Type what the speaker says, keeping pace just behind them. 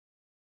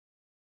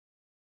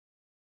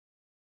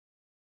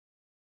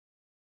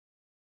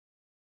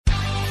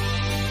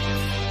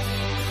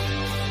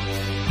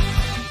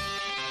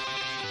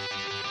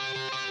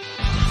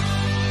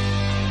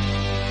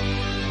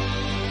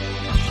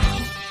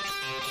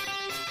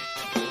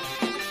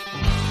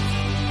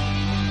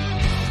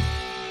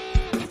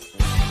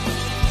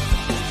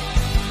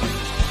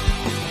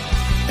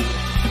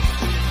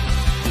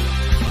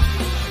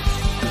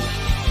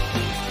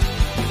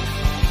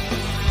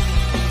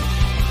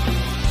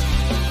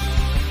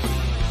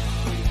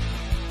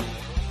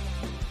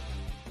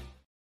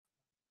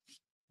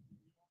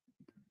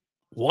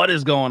What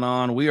is going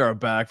on? We are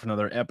back for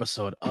another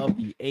episode of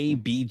the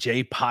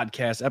ABJ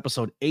podcast,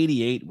 episode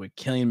 88 with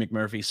Killian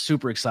McMurphy.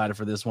 Super excited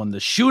for this one. The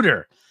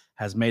shooter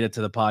has made it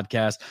to the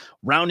podcast.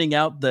 Rounding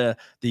out the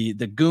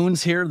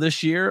goons here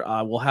this year,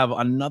 we'll have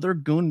another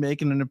goon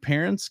making an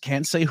appearance.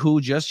 Can't say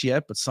who just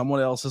yet, but someone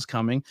else is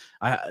coming.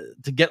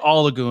 To get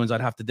all the goons,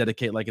 I'd have to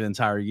dedicate like an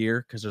entire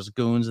year because there's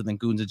goons and then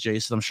goons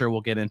adjacent. I'm sure we'll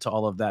get into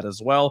all of that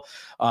as well.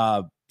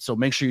 So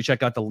make sure you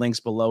check out the links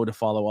below to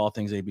follow all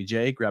things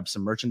ABJ, grab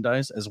some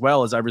merchandise, as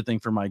well as everything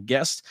for my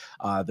guests,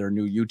 their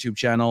new YouTube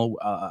channel,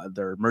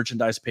 their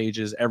merchandise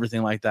pages,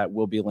 everything like that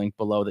will be linked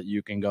below that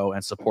you can go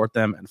and support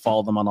them and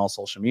follow them on all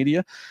social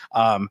media.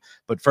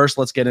 But first,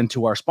 let's get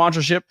into our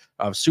sponsorship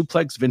of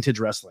Suplex Vintage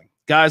Wrestling.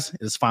 Guys,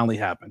 it has finally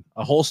happened.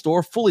 A whole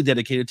store fully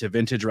dedicated to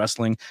vintage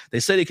wrestling. They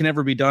said it can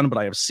never be done, but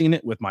I have seen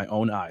it with my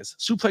own eyes.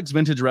 Suplex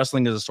Vintage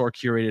Wrestling is a store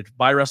curated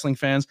by wrestling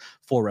fans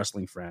for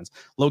wrestling fans.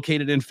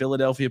 Located in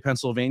Philadelphia,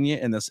 Pennsylvania,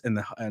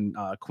 in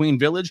Queen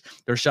Village,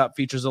 their shop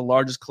features the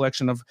largest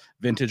collection of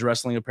vintage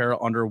wrestling apparel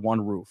under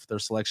one roof. Their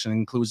selection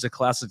includes the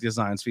classic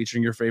designs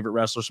featuring your favorite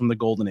wrestlers from the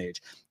Golden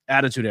Age,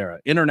 Attitude Era,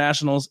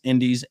 Internationals,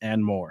 Indies,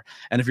 and more.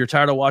 And if you're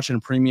tired of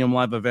watching premium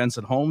live events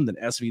at home, then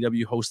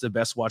SVW hosts the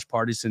best watch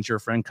parties since your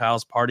friend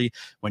Kyle's party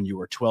when you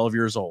were 12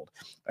 years old.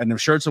 And if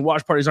shirts and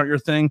watch parties aren't your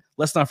thing,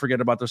 let's not forget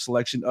about their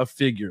selection of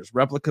figures,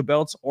 replica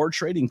belts, or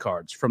trading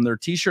cards. From their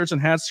t-shirts and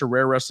hats to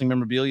rare wrestling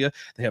memorabilia,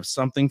 they have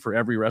something for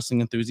every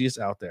wrestling enthusiast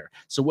out there.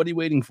 So what are you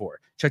waiting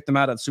for? Check them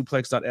out at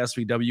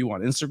suplex.svw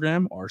on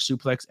Instagram or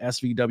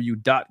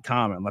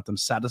suplexsvw.com and let them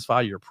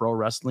satisfy your pro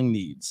wrestling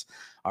needs.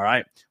 All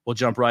right, we'll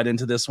jump right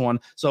into this one.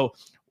 So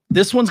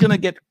this one's gonna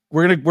get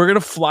we're gonna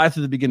fly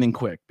through the beginning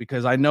quick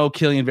because I know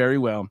Killian very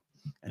well,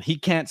 and he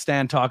can't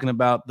stand talking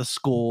about the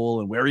school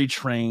and where he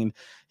trained.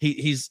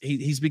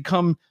 He's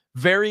become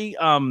very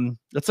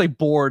let's say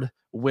bored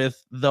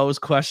with those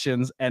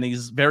questions, and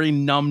he's very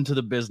numb to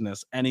the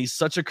business, and he's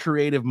such a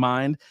creative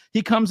mind.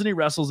 He comes and he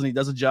wrestles and he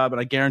does a job, and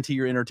I guarantee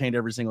you're entertained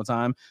every single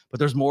time. But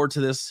there's more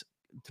to this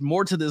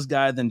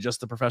guy than just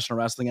the professional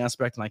wrestling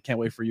aspect, and I can't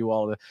wait for you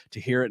all to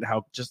hear it and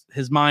how just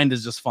his mind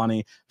is just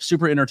funny.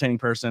 Super entertaining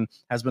person.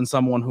 Has been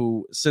someone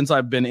who, since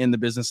I've been in the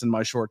business in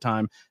my short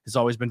time, has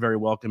always been very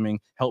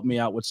welcoming, helped me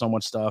out with so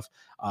much stuff.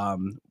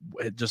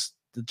 Just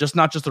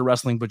not just the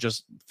wrestling, but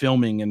just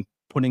filming and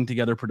putting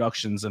together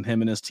productions, and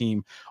him and his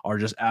team are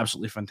just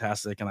absolutely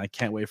fantastic. And I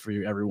can't wait for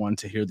you everyone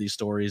to hear these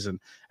stories and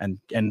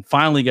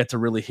finally get to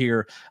really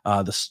hear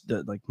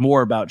like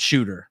more about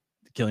Shooter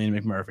Killian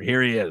McMurphy.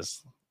 Here he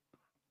is.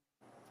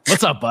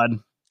 What's up, bud?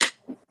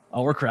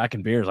 Oh, we're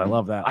cracking beers. I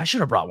love that. I should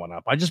have brought one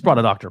up. I just brought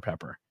a Dr.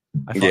 Pepper.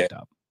 I fucked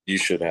up. You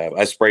should have.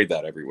 I sprayed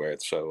that everywhere,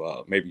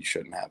 so maybe you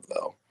shouldn't have,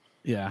 though.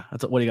 Yeah.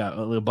 What do you got?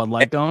 A little Bud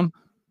Light going?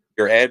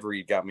 Your ad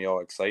read got me all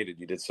excited.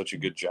 You did such a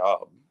good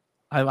job.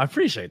 I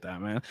appreciate that,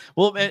 man.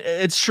 Well,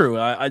 it's true.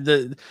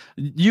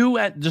 You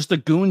at just the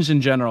goons in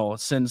general,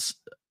 since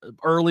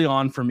early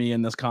on for me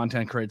in this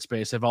content create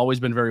space, have always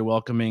been very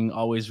welcoming,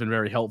 always been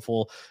very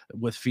helpful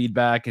with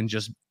feedback and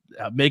just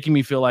making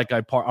me feel like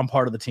I'm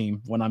part of the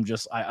team when I'm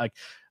just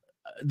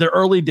the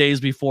early days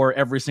before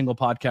every single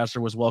podcaster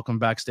was welcome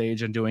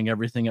backstage and doing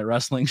everything at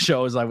wrestling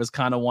shows. I was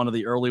kind of one of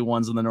the early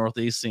ones in the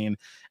Northeast scene,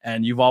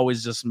 and you've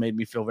always just made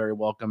me feel very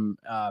welcome.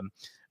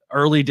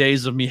 Early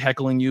days of me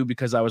heckling you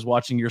because I was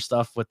watching your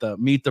stuff with the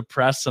Meet the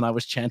Press, and I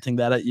was chanting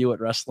that at you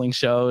at wrestling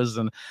shows.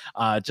 And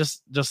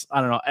just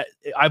I don't know.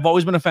 I've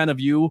always been a fan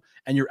of you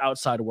and your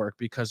outside work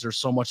because there's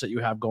so much that you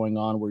have going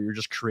on where you're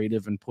just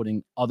creative and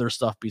putting other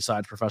stuff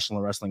besides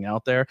professional wrestling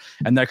out there.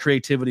 And that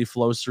creativity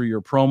flows through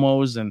your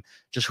promos and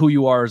just who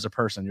you are as a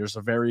person. You're just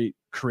a very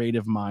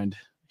creative mind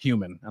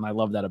human. And I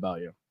love that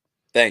about you.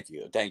 Thank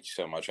you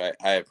so much.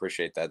 I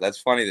appreciate that.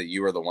 That's funny that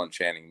you were the one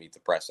chanting Meet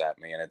the Press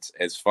at me, and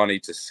it's funny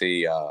to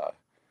see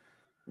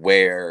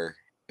where,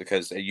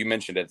 because you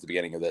mentioned at the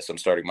beginning of this, I'm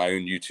starting my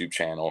own YouTube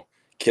channel,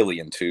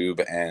 Killian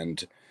Tube,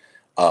 and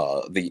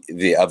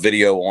the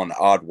video on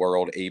Odd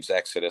World, Abe's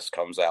Exodus,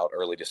 comes out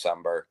early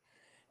December,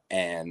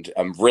 and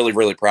I'm really,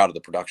 really proud of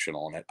the production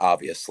on it.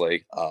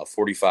 Obviously,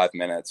 45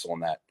 minutes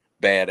on that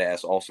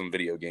badass, awesome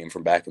video game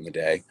from back in the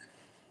day.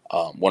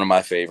 One of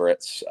my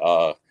favorites.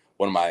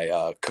 One of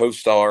my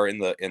co-star in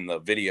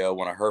the video,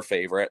 one of her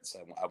favorites.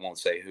 I won't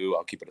say who.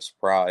 I'll keep it a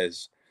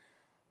surprise.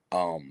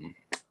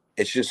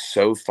 It's just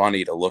so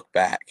funny to look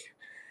back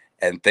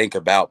and think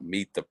about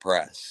Meet the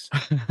Press.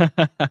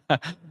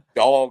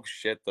 Dog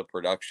shit the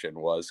production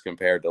was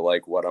compared to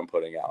like what I'm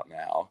putting out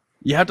now.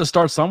 You have to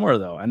start somewhere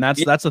though, and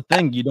that's the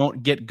thing. You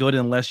don't get good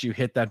unless you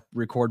hit that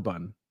record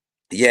button.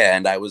 Yeah,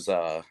 and I was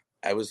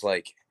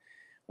like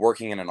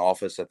working in an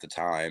office at the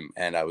time,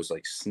 and I was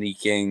like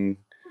sneaking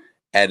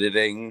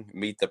editing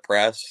Meet the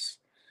Press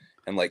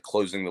and like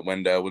closing the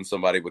window when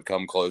somebody would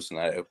come close, and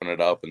I open it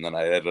up, and then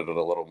I edit it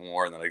a little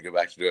more, and then I go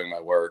back to doing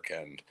my work.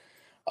 And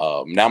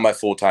now my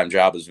full-time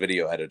job is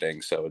video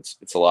editing, so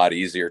it's a lot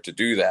easier to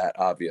do that,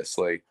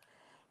 obviously.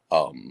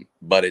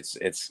 But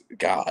it's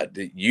God,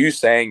 you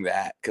saying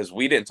that, because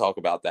we didn't talk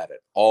about that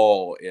at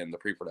all in the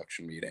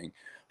pre-production meeting.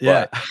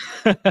 Yeah.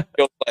 But it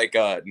feels like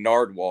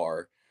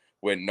Nardwar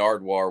when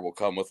Nardwuar will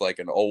come with like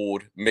an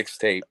old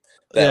mixtape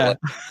that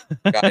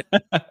Yeah. like,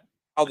 God,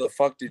 how the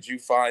fuck did you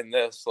find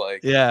this?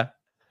 Like, Yeah.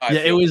 I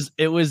Yeah, feel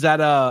it was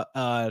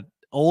that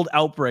old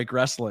Outbreak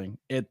Wrestling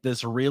at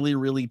this really,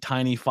 really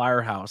tiny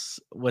firehouse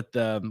with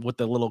the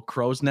little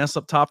crow's nest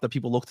up top that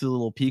people look through the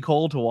little peek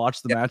hole to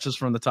watch the yeah, matches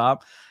from the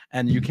top.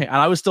 And you came, and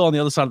I was still on the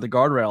other side of the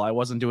guardrail. I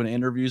wasn't doing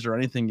interviews or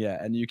anything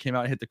yet. And you came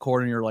out and hit the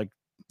corner, and you're like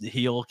the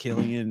heel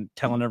Killian,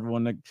 telling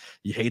everyone that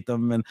you hate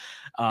them, and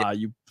yeah.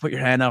 you put your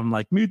hand up and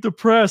like, meet the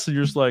press, and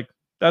you're just like,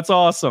 that's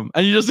awesome.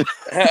 And you just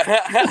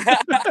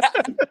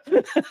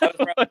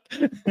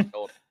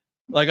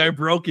like I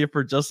broke you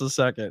for just a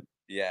second.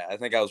 Yeah, I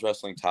think I was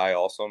wrestling Ty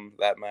Awesome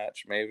that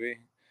match, maybe.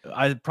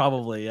 I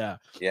probably, yeah.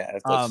 Yeah,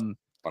 that's when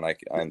I'm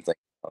thinking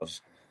of.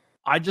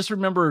 I just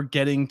remember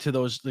getting to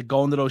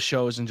going to those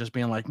shows and just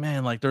being like,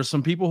 man, like there's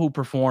some people who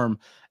perform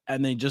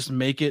and they just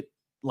make it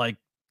like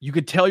you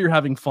could tell you're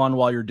having fun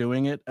while you're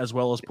doing it, as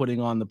well as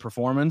putting on the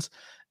performance.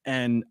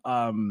 And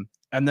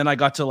then I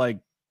got to like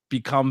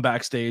become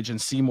backstage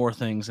and see more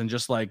things, and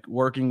just like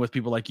working with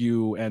people like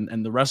you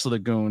and the rest of the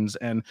goons,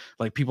 and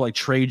like people like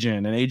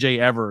Trajan and AJ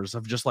Evers,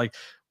 of just like,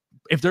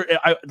 if they're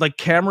like,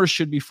 cameras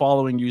should be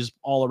following you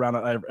all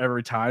around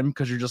every time,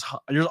 because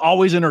you're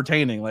always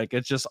entertaining. Like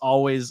it's just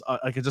always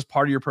like it's just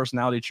part of your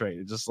personality trait.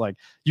 It's just like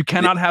you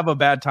cannot have a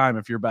bad time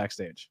if you're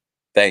backstage.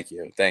 Thank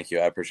you,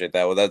 I appreciate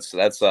that. Well, that's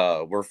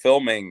we're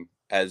filming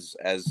as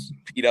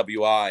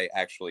PWI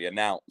actually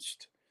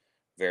announced.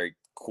 Very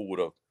cool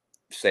to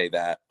say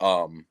that.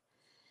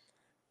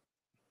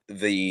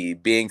 The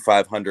Being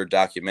 500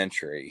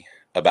 documentary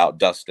about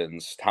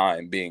Dustin's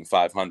time being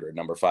 500,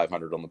 number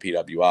 500 on the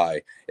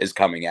PWI, is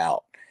coming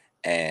out,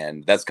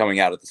 and that's coming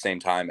out at the same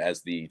time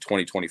as the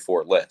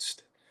 2024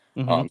 list.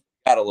 Mm-hmm.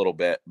 Got a little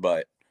bit,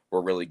 but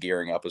we're really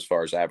gearing up as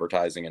far as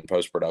advertising and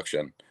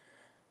post-production.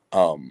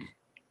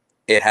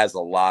 It has a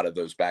lot of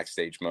those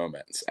backstage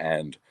moments,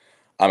 and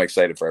I'm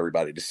excited for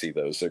everybody to see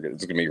those. It's going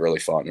to be really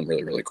fun and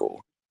really, really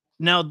cool.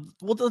 Now,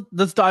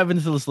 let's dive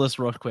into this list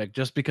real quick,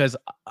 just because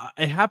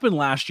it happened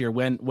last year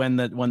when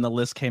the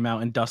list came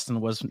out and Dustin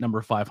was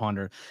number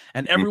 500,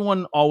 and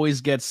everyone always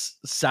gets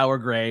sour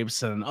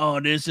grapes and, oh,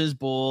 this is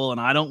bull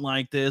and I don't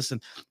like this.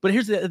 But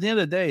at the end of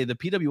the day, the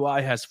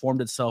PWI has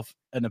formed itself,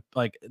 and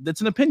like it's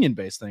an opinion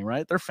based thing,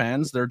 right? They're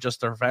fans. They're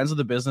fans of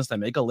the business. They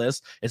make a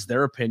list. It's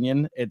their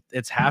opinion.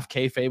 It's half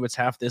kayfabe. It's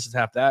half this. It's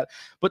half that.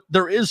 But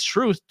there is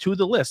truth to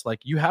the list.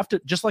 Like you have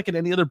to, just like in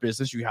any other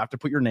business, you have to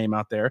put your name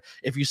out there.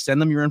 If you send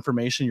them your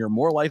information, you're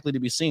more likely to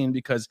be seen,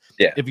 because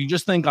if you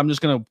just think I'm just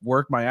going to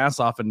work my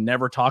ass off and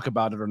never talk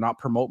about it or not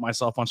promote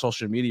myself on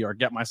social media or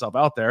get myself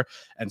out there,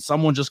 and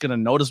someone's just going to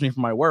notice me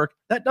for my work,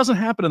 that doesn't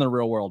happen in the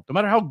real world. No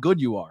matter how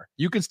good you are,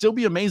 you can still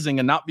be amazing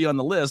and not be on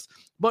the list,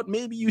 but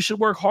maybe you should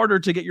work harder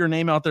to get your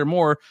name out there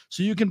more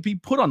so you can be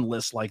put on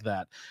lists like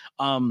that.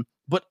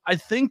 But I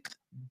think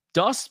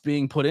Dust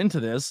being put into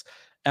this,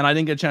 and I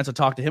didn't get a chance to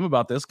talk to him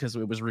about this because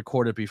it was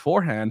recorded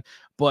beforehand,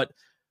 but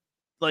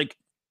like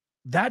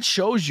that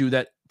shows you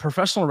that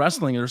professional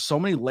wrestling, there's so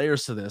many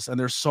layers to this, and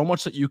there's so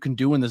much that you can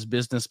do in this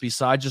business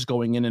besides just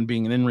going in and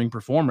being an in-ring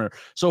performer.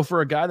 So for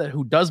a guy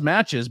who does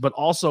matches but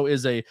also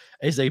is a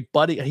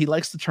buddy, he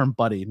likes the term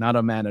buddy, not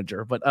a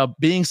manager, but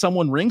being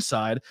someone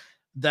ringside,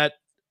 that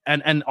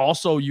and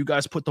also you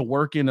guys put the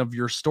work in of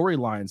your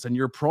storylines and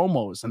your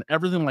promos and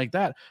everything like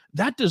that,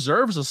 that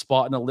deserves a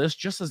spot in a list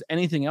just as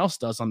anything else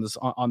does on this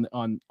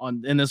on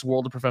in this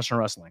world of professional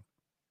wrestling.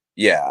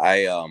 Yeah,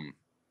 I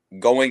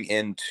going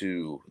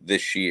into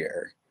this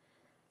year,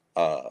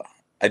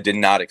 I did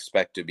not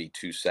expect to be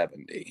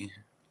 270.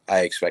 I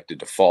expected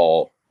to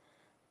fall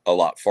a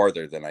lot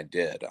farther than I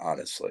did,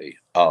 honestly.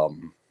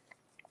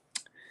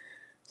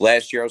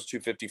 Last year I was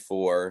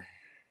 254.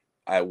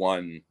 I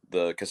won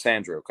the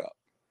Cassandro Cup.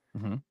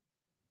 Mm-hmm.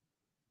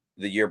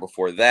 The year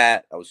before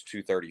that, I was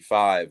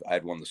 235. I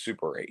had won the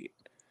Super 8.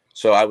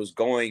 So I was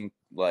going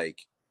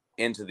like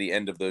into the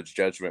end of those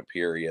judgment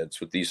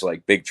periods with these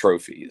like big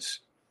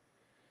trophies.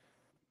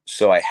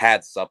 So I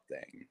had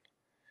something,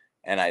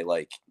 and I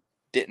like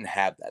didn't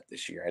have that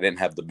this year. I didn't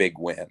have the big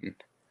win.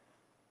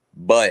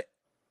 But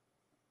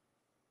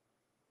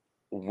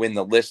when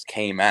the list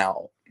came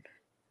out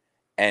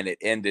and it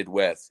ended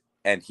with,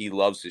 and he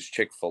loves his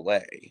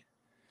Chick-fil-A,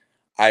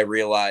 I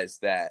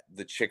realized that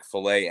the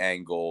Chick-fil-A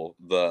angle,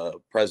 the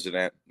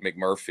President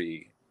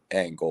McMurphy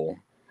angle,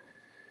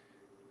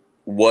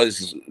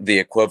 was the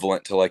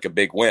equivalent to like a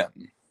big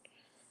win,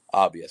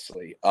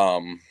 obviously.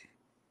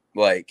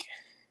 Like,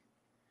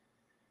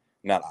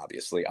 not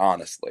obviously,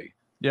 honestly.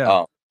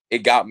 Yeah.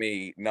 It got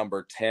me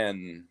number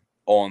 10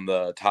 on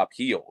the top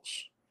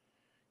heels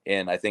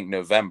in, I think,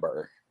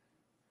 November's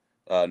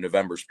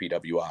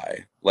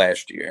PWI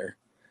last year.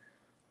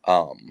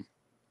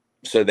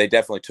 So they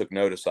definitely took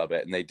notice of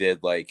it, and they did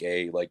like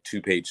a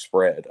 2-page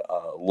spread.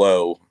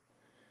 Lowe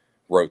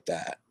wrote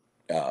that.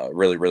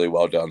 Really, really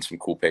well done. Some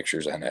cool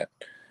pictures in it.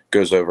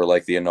 Goes over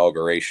like the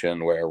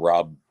inauguration where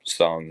Rob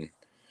sung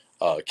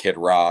Kid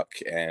Rock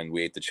and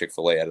we ate the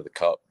Chick-fil-A out of the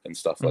cup and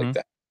stuff like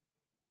that.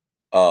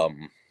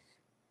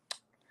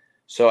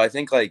 So I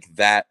think like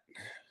that,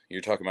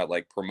 you're talking about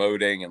like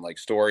promoting and like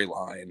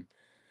storyline.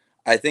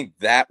 I think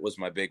that was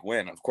my big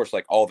win. Of course,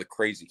 like all the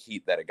crazy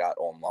heat that it got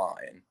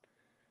online,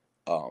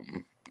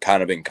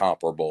 kind of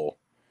incomparable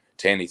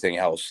to anything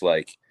else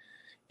like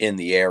in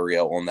the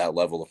area on that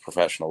level of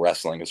professional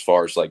wrestling, as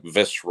far as like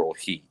visceral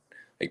heat,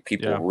 like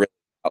people really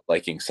not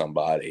liking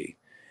somebody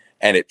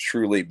and it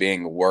truly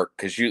being work.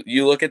 Because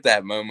you look at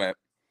that moment,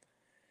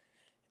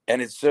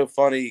 and it's so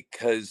funny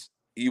because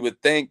you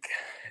would think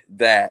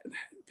that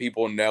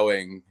people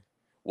knowing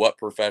what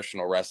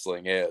professional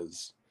wrestling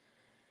is,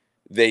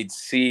 they'd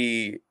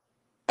see,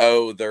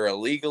 oh, they're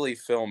illegally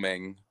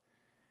filming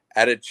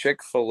at a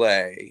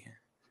Chick-fil-A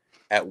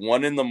at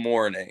 1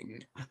 a.m.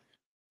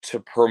 to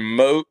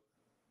promote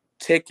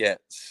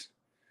tickets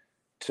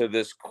to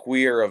this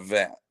queer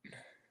event.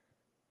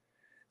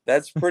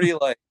 That's pretty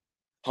like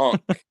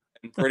punk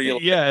and pretty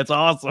like, yeah, it's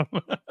awesome.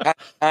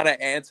 kind of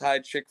anti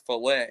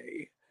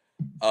Chick-fil-A.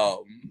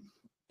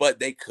 But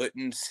they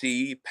couldn't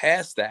see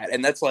past that,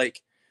 and that's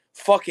like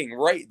fucking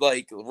right,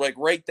 like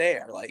right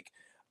there. Like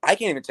I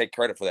can't even take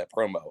credit for that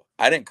promo.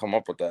 I didn't come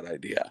up with that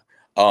idea.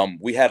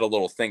 We had a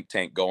little think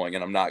tank going,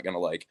 and I'm not gonna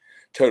like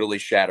totally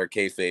shatter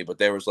kayfabe, but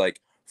there was like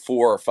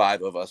 4 or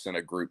 5 of us in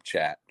a group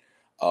chat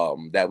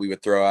that we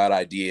would throw out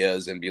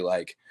ideas and be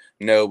like,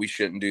 no, we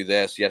shouldn't do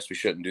this. Yes, we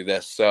shouldn't do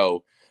this.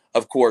 So,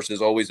 of course,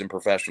 as always in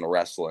professional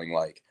wrestling,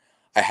 like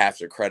I have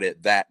to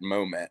credit that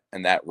moment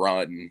and that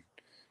run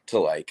to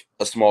like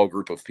a small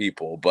group of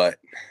people. But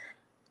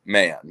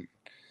man,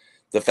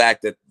 the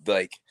fact that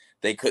like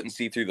they couldn't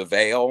see through the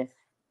veil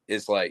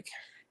is like,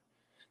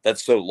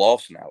 that's so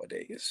lost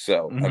nowadays.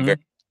 So I'm very.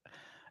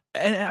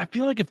 And I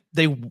feel like if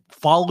they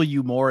follow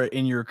you more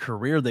in your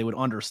career, they would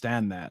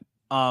understand that.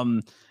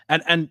 And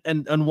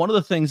one of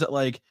the things that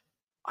like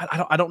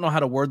I don't know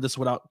how to word this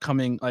without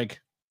coming like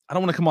I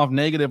don't want to come off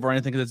negative or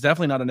anything because it's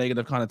definitely not a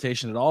negative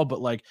connotation at all.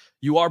 But like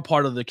you are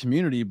part of the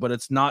community, but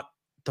it's not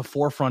the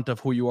forefront of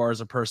who you are as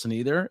a person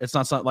either. It's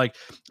not something like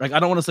I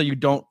don't want to say you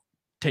don't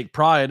take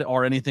pride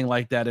or anything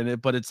like that in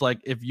it, but it's like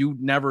if you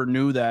never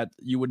knew that,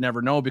 you would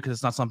never know because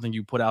it's not something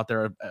you put out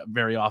there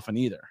very often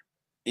either.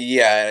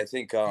 Yeah, I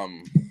think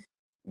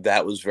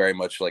that was very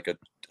much like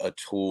a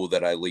tool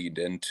that I leaned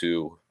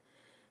into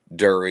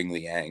during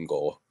the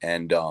angle.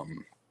 And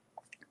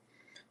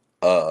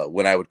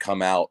when I would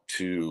come out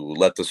to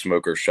Let the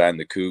Smokers Shine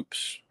the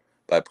Coops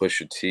by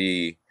Pusha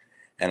T,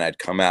 and I'd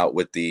come out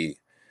with the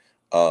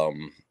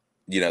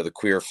the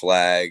queer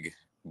flag,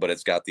 but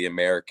it's got the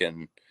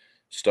American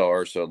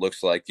star, so it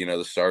looks like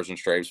the stars and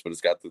stripes, but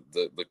it's got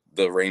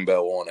the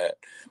rainbow on it,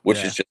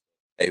 which is just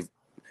a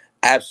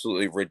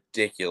absolutely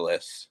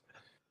ridiculous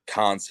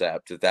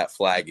concept that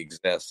flag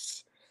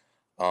exists.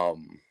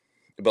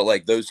 But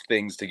like those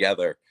things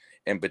together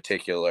in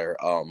particular,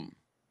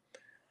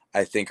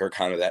 I think are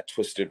kind of that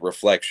twisted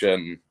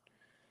reflection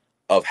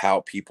of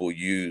how people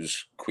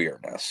use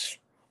queerness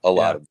a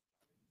lot of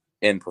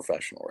in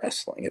professional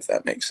wrestling, if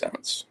that makes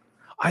sense.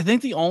 I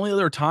think the only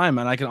other time,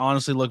 and I can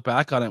honestly look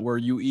back on it, where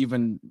you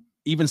even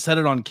said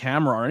it on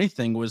camera or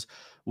anything was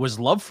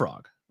Love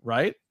Frog,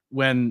 right?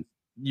 When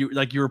you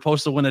were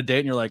supposed to win a date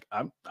and you're like,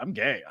 I'm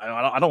gay.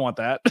 I don't want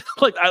that.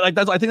 I think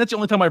that's the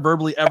only time I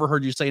verbally ever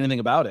heard you say anything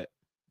about it.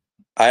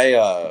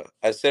 I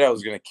said I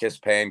was gonna kiss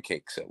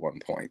pancakes at one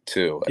point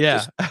too.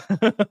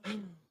 I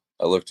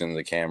looked into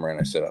the camera and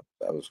I said I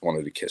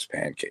wanted to kiss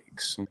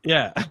pancakes.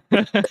 Yeah.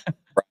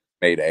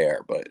 Made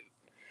air, but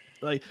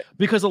like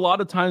because a lot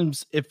of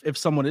times if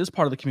someone is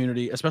part of the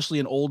community, especially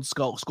in old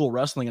school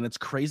wrestling, and it's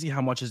crazy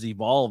how much has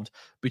evolved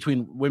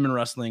between women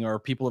wrestling or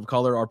people of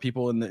color or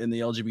people in the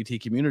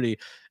LGBT community.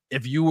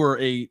 If you were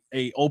a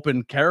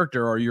open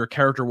character or your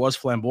character was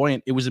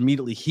flamboyant, it was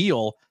immediately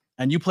heel,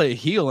 and you play a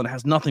heel and it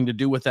has nothing to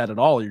do with that at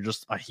all. You're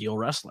just a heel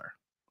wrestler.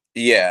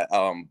 Yeah,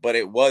 but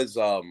it was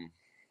I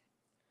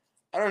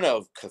don't know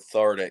if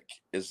cathartic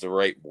is the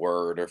right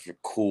word, or if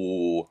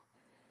cool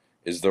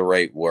is the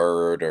right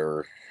word,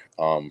 or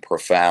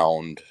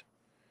profound,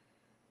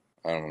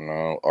 I don't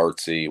know,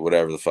 artsy,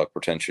 whatever the fuck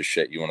pretentious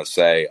shit you want to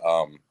say.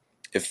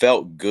 It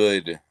felt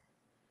good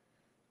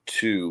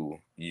to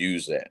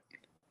use it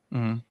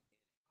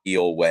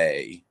heel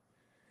way,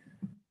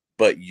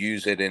 but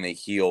use it in a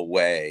heel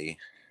way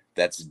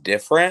that's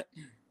different,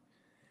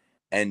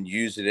 and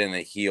use it in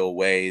a heel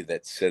way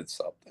that said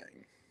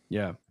something.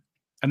 Yeah.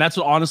 And that's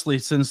what, honestly,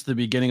 since the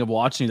beginning of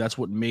watching you, that's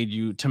what made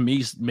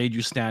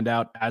you stand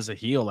out as a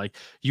heel. Like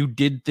you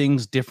did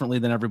things differently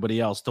than everybody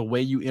else. The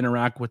way you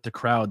interact with the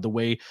crowd, the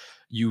way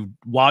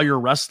while you're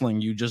wrestling,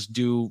 you just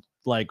do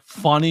like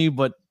funny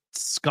but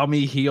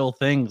scummy heel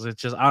things.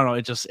 It's just, I don't know.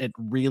 It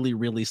really,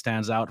 really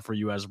stands out for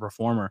you as a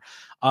performer.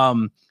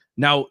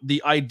 Now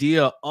the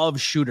idea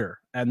of Shooter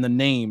and the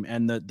name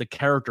and the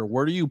character,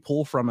 where do you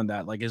pull from in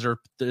that? Like, is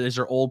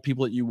there old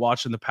people that you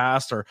watched in the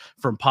past or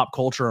from pop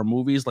culture or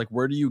movies? Like,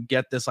 where do you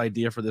get this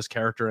idea for this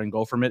character and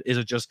go from it? Is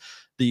it just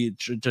the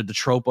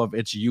trope of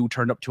it's you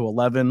turned up to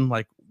 11?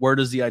 Like, where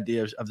does the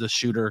idea of the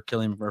Shooter,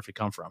 Killian McMurphy,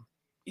 come from?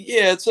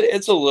 Yeah,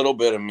 it's a little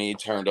bit of me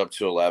turned up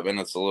to 11.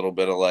 It's a little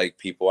bit of like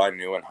people I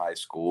knew in high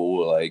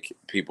school, like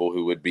people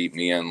who would beat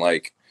me in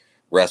like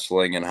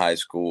wrestling in high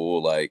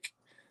school, like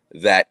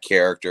that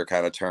character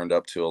kind of turned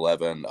up to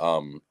 11.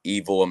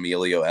 Evil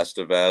Emilio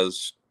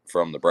Estevez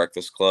from the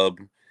Breakfast Club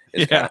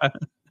is kind Yeah.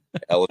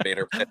 of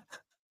elevator pitch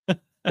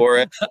for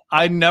it.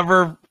 I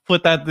never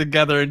put that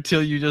together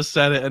until you just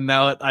said it, and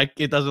now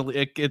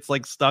it's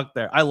like stuck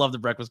there. I love The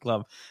Breakfast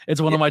Club. It's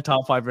one Yeah, of my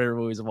top 5 favorite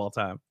movies of all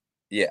time.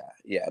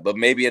 yeah, but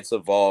maybe it's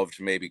evolved,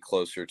 maybe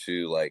closer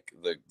to like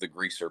the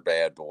Greaser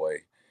Bad Boy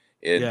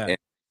Yeah. in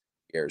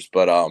years.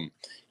 But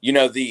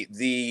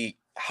the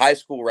high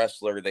school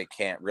wrestler they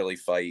can't really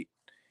fight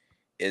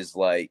is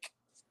like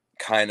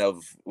kind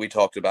of, we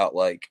talked about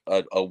like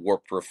a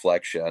warped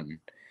reflection.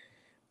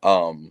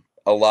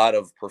 A lot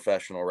of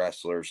professional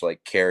wrestlers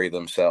like carry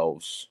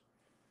themselves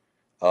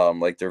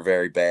like they're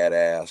very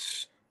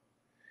badass,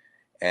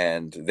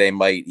 and they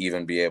might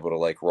even be able to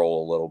like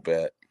roll a little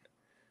bit,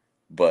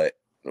 but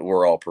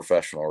we're all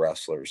professional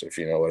wrestlers, if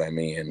you know what I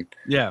mean.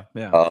 Yeah,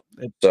 yeah. Uh,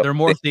 so They're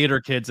more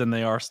theater kids than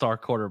they are star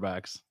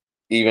quarterbacks.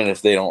 even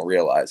if they don't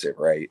realize it,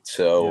 right?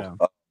 So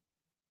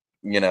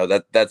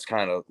Yeah. that's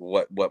kind of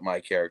what my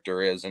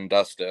character is. And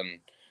Dustin,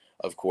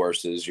 of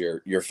course, is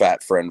your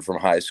fat friend from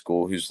high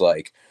school who's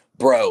like,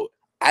 bro,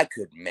 I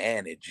could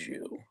manage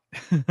you.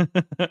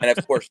 And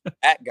of course,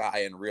 that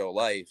guy in real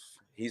life,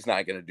 he's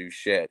not going to do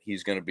shit.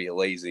 He's going to be a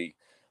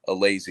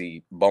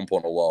lazy bump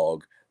on a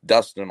log.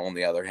 Dustin, on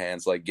the other hand,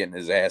 is like getting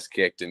his ass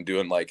kicked and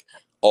doing like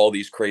all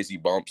these crazy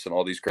bumps and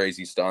all these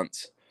crazy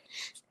stunts.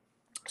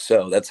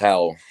 So that's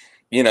how,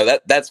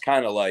 that's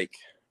kind of like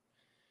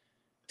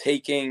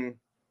taking,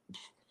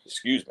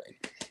 excuse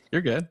me.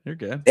 You're good. You're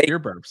good. Take, Ear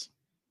burps.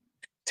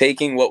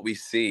 taking what we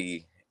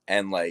see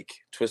and like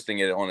twisting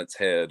it on its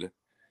head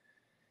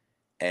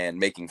and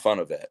making fun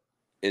of it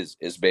is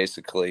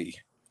basically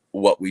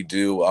what we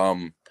do.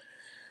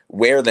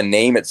 Where the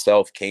name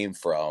itself came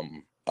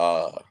from,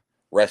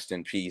 rest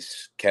in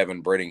peace,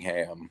 Kevin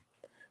Brittingham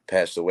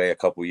passed away a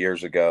couple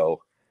years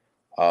ago,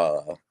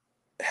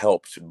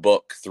 helped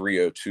book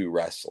 302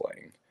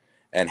 Wrestling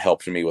and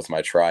helped me with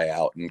my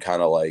tryout and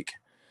kind of like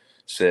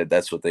said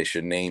that's what they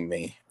should name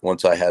me.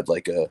 Once I had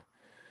like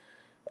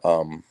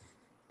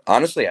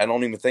honestly, I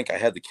don't even think I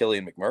had the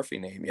Killian McMurphy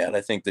name yet.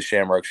 I think the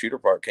Shamrock Shooter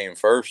part came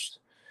first.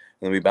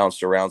 And then we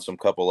bounced around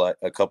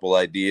a couple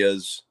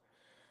ideas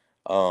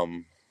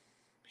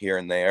here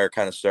and there.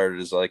 Kind of started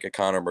as like a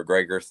Conor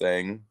McGregor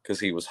thing because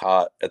he was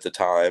hot at the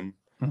time.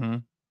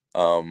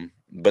 Mm-hmm.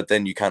 But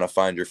then you kind of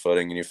find your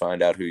footing and you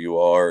find out who you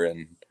are,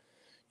 and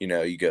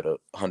you get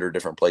 100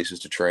 different places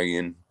to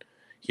train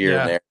here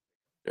and there,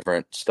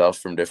 different stuff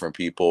from different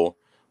people,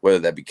 whether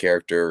that be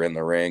character or in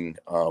the ring.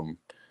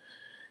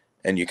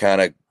 And you kind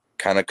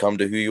of come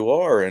to who you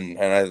are, and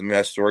I mean,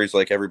 my story's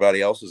like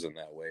everybody else's in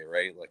that way,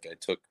 right? Like I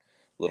took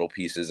little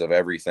pieces of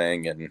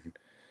everything, and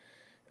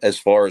as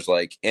far as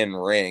like in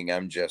ring,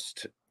 I'm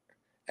just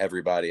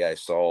everybody I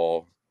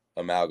saw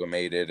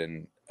amalgamated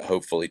and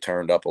hopefully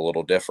turned up a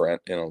little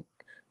different.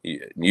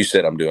 You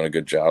said I'm doing a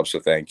good job, so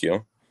thank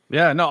you.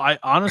 Yeah, no, I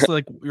honestly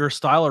like your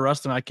style of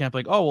wrestling. I can't be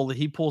like, oh well,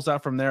 he pulls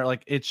out from there.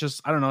 Like it's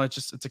just, I don't know.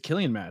 It's a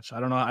Killian match. I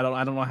don't know.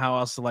 I don't know how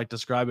else to like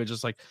describe it.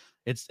 Just like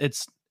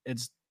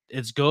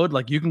it's good.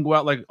 Like you can go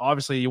out, like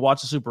obviously you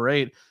watch the Super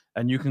 8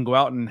 and you can go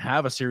out and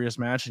have a serious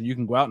match, and you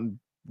can go out and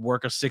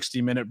work a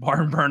 60-minute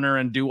barn burner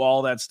and do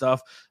all that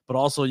stuff. But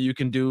also you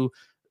can do,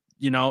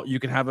 you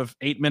can have a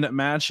 8-minute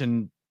match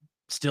and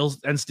still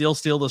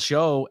steal the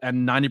show,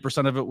 and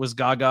 90% of it was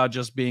Gaga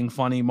just being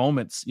funny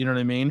moments. You know what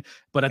I mean?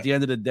 But at the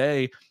end of the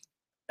day,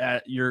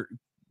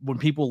 when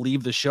people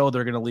leave the show,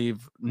 they're going to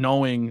leave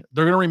knowing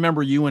they're going to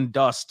remember you and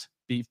Dust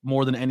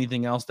more than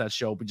anything else that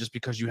show, but just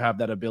because you have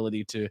that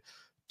ability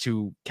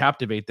to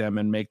captivate them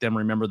and make them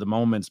remember the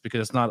moments.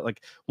 Because it's not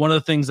like one of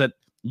the things that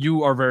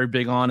you are very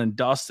big on, and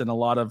Dust and a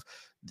lot of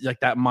like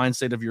that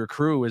mindset of your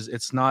crew is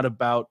it's not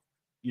about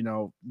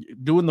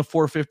doing the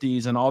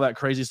 450s and all that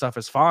crazy stuff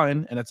is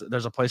fine, and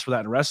there's a place for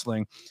that in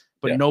wrestling,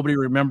 but nobody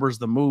remembers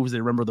the moves,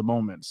 they remember the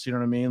moments. You know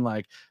what I mean?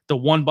 Like the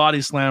one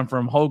body slam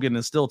from Hogan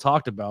is still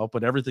talked about,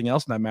 but everything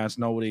else in that match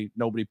nobody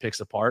picks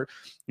apart.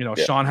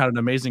 Sean had an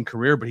amazing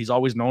career, but he's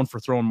always known for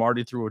throwing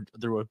Marty through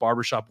a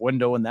barbershop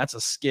window, and that's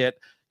a skit.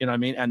 You know what I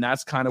mean? And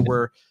that's kind of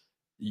where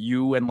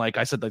you and, like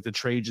I said, like the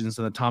Trajans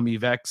and the Tommy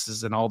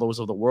Vexes and all those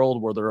of the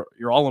world, where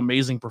you're all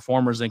amazing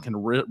performers and can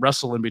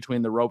wrestle in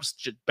between the ropes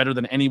better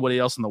than anybody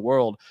else in the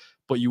world.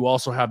 But you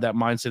also have that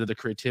mindset of the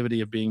creativity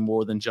of being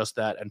more than just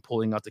that, and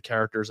pulling out the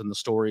characters and the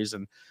stories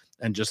and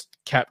just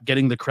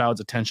getting the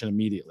crowd's attention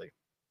immediately.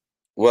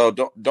 Well,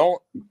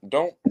 don't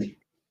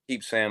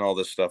keep saying all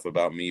this stuff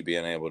about me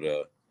being able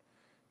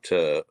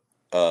to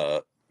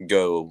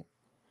go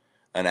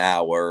an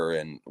hour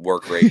and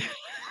work rate.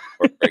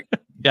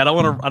 Yeah, no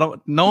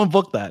one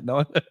booked that.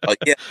 No.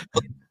 Yeah,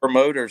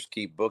 promoters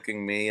keep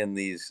booking me in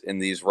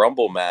these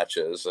Rumble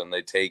matches, and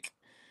they take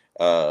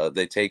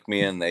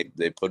me and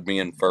they put me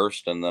in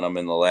first, and then I'm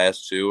in the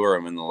last 2, or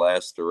I'm in the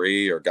last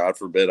 3, or God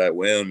forbid I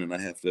win and I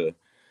have to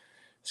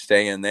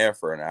stay in there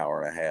for an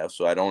hour and a half.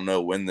 So I don't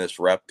know when this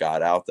rep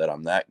got out that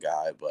I'm that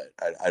guy, but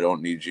I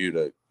don't need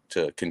you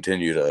to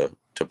continue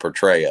to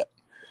portray it.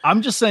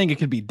 I'm just saying it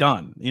could be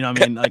done. You know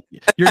what I mean? Like,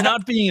 you're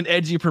not being an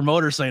edgy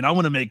promoter saying, I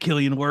want to make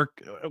Killian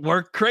work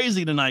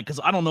crazy tonight because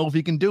I don't know if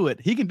he can do it.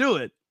 He can do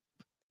it.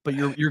 But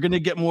you're going to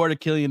get more to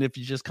Killian if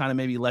you just kind of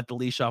maybe let the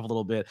leash off a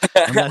little bit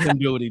and let him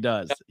do what he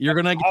does.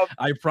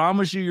 I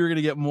promise you, you're going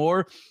to get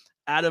more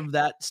out of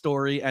that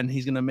story, and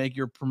he's going to make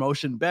your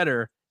promotion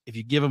better if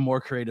you give him more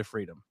creative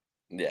freedom.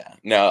 Yeah,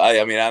 no,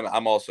 I mean,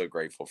 I'm also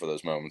grateful for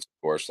those moments,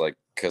 of course, like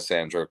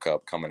Cassandra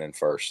Cup coming in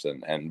first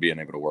and being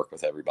able to work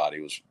with everybody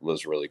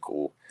was really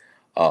cool.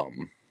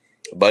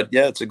 But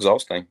yeah, it's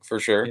exhausting for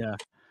sure. Yeah.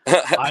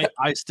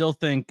 I still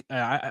think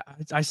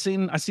I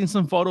seen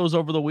some photos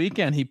over the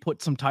weekend. He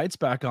put some tights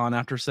back on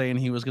after saying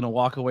he was going to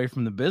walk away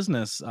from the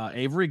business.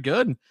 Avery,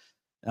 good.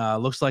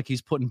 Looks like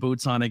he's putting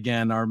boots on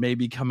again, or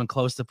maybe coming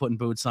close to putting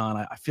boots on.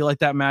 I feel like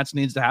that match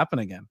needs to happen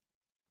again.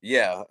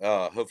 Yeah,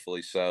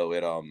 hopefully so.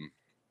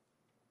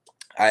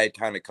 I had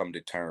kind of come to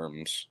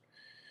terms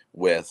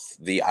with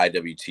the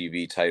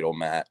IWTV title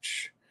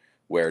match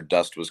where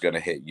Dust was going to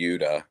hit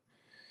Yuta.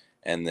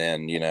 And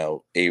then,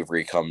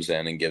 Avery comes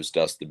in and gives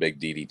Dust the big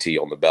DDT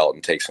on the belt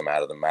and takes him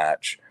out of the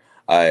match.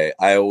 I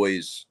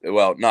always,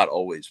 well, not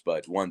always,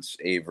 but once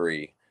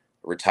Avery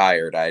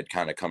retired, I had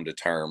kind of come to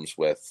terms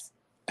with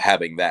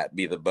having that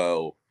be the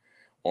bow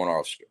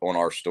on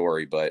our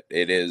story. But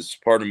it is,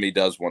 part of me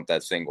does want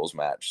that singles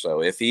match.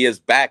 So if he is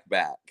back,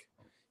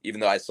 even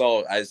though I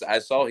saw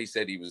he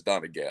said he was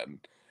done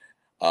again.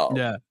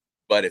 Yeah.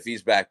 But if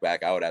he's back,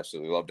 I would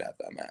absolutely love to have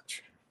that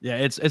match. Yeah,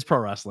 it's pro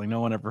wrestling. No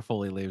one ever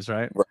fully leaves,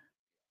 right?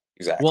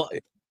 Exactly. Well,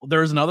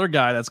 there's another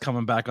guy that's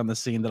coming back on the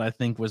scene that I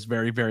think was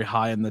very, very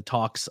high in the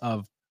talks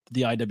of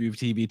the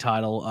IWTV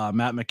title,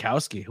 Matt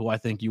Mikowski, who I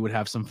think you would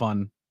have some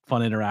fun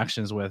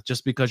interactions with,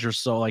 just because you're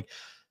so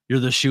you're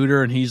the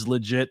shooter and he's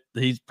legit.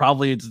 He's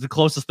probably the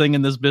closest thing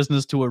in this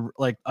business to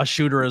a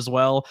shooter as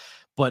well,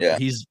 but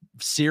he's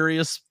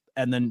serious.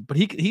 And but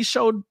he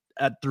showed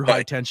through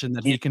High Tension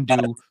that he can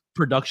do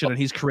production and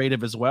he's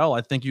creative as well.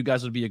 I think you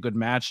guys would be a good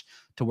match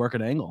to work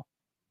an angle.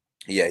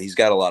 Yeah, he's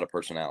got a lot of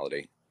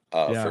personality.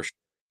 For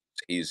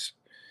sure.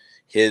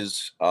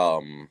 His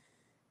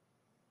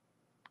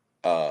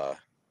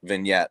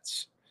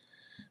vignettes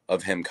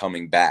of him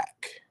coming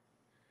back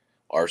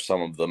are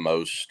some of the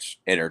most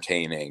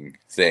entertaining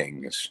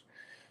things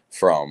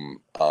from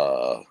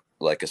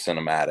like a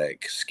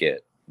cinematic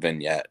skit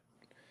vignette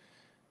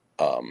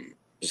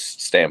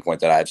standpoint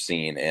that I've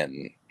seen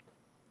in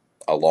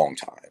a long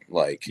time.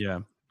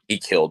 He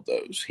killed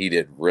those. He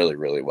did really,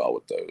 really well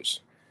with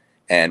those.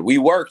 And we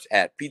worked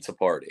at Pizza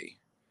Party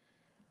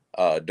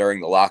during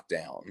the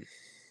lockdown.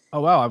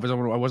 Oh wow, I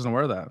wasn't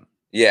aware of that.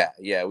 Yeah,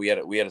 we had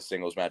a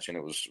singles match and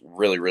it was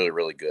really, really,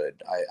 really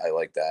good. I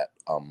like that.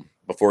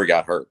 Before he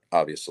got hurt,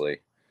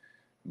 obviously,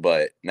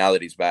 but now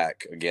that he's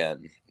back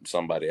again,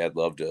 somebody I'd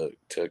love to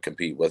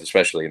compete with,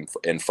 especially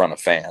in front of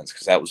fans,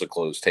 because that was a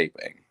closed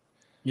taping.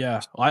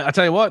 Yeah, I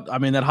tell you what, I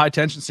mean, that High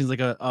Tension seems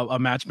like a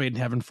match made in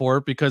heaven for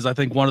it, because I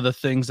think one of the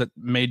things that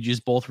made you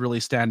both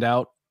really stand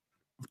out,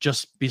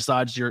 just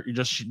besides you're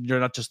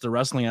not just the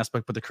wrestling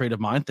aspect, but the creative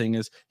mind thing,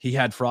 is he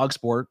had Frog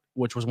Sport,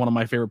 which was one of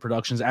my favorite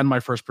productions and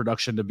my first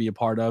production to be a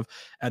part of,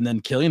 and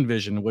then Killian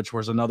Vision, which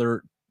was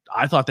another.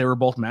 I thought they were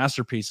both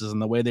masterpieces, and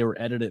the way they were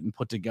edited and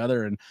put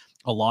together, and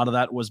a lot of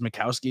that was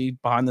Mikowski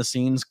behind the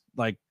scenes,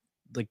 like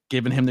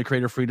giving him the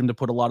creative freedom to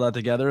put a lot of that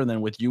together. And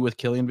then with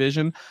Killian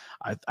Vision,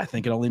 I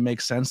think it only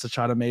makes sense to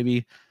try to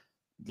maybe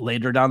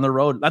later down the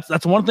road.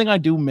 That's one thing I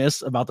do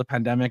miss about the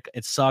pandemic.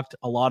 It sucked.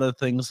 A lot of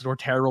things were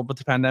terrible with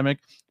the pandemic,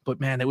 but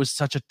man, it was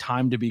such a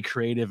time to be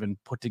creative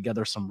and put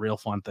together some real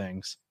fun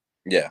things.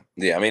 Yeah.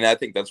 I mean, I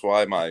think that's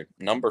why my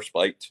number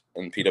spiked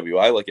in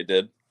PWI like it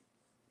did.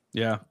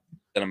 Yeah.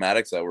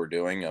 Cinematics that we're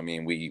doing. I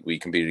mean, we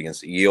competed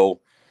against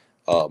Eel,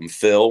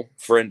 Phil,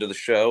 friend of the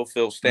show,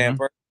 Phil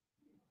Stamper.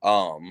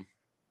 Mm-hmm.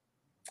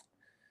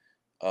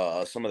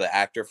 Some of the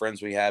actor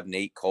friends we have,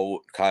 Nate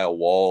Colt, Kyle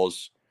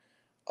Walls,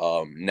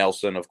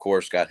 Nelson, of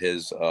course, got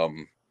his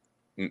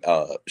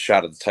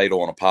shot at the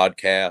title on a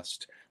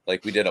podcast.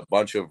 Like, we did a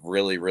bunch of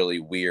really, really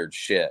weird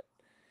shit,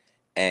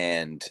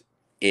 and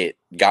it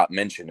got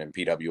mentioned in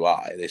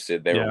PWI. They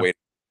said they were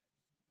waiting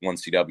for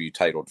 1CW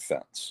title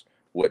defense,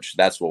 which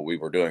that's what we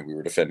were doing. We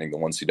were defending the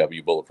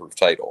 1CW Bulletproof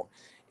title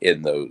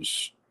in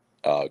those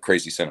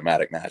crazy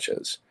cinematic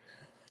matches.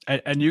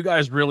 And you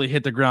guys really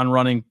hit the ground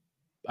running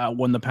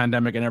when the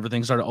pandemic and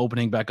everything started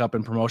opening back up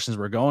and promotions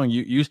were going.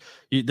 You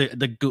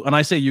and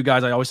I say you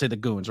guys, I always say the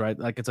goons, right?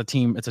 Like, it's a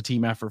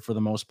team effort for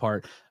the most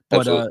part.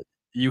 But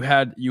you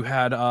had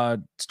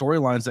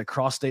storylines that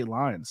cross state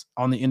lines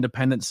on the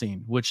independent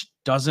scene, which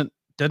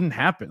didn't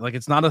happen. Like,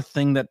 it's not a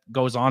thing that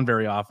goes on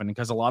very often,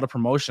 because a lot of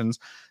promotions,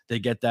 they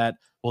get that,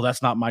 well,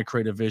 that's not my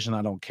creative vision,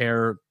 I don't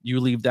care,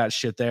 you leave that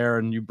shit there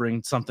and you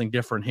bring something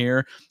different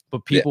here.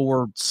 But people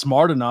were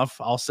smart enough,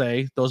 I'll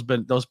say, those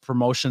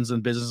promotions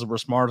and businesses were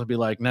smart to be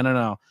like,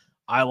 no,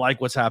 I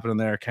like what's happening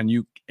there.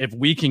 If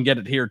we can get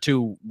it here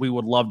too, we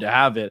would love to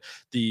have it.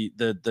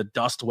 The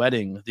Dust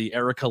wedding, the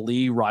Erica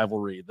Lee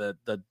rivalry,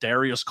 the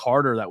Darius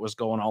Carter that was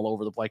going all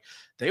over the place.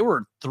 They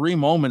were 3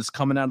 moments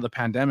coming out of the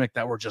pandemic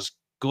that were just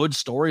good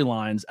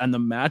storylines, and the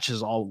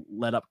matches all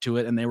led up to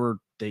it, and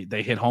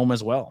they hit home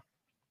as well.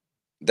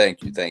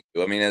 Thank you.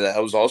 I mean,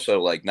 that was also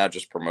like not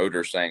just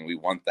promoters saying we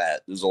want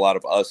that. There's a lot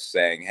of us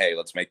saying, "Hey,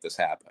 let's make this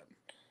happen,"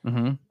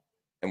 and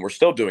we're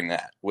still doing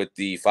that with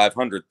the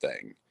 500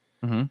 thing.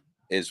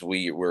 Is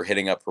we're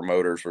hitting up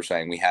promoters. We're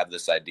saying we have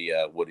this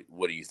idea.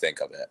 What do you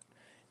think of it?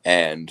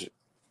 And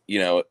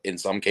in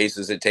some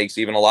cases, it takes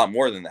even a lot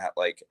more than that.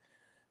 Like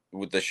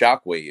with the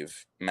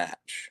Shockwave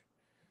match,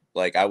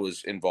 like I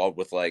was involved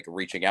with like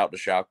reaching out to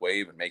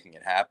Shockwave and making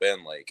it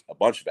happen, like a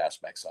bunch of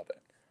aspects of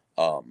it.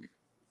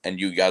 And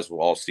you guys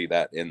will all see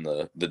that in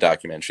the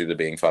documentary, the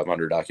Being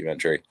 500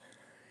 documentary.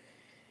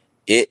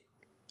 It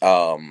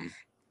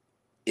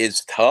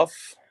is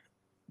tough,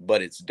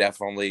 but it's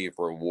definitely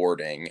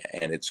rewarding,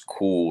 and it's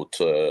cool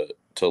to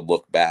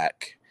look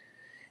back.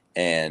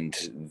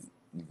 And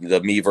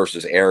the me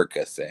versus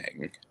Erica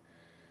thing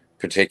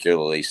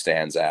particularly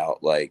stands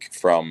out, like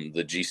from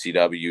the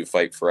GCW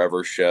Fight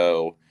Forever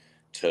show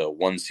to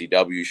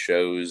 1CW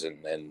shows,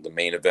 and then the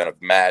main event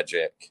of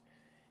Magic.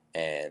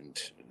 And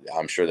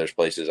I'm sure there's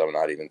places I'm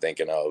not even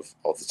thinking of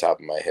off the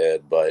top of my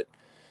head, but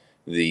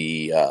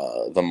the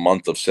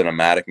month of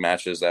cinematic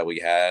matches that we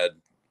had,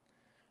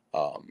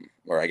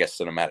 or I guess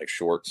cinematic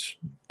shorts.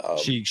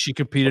 She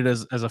competed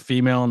as a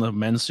female in the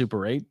men's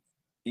Super 8.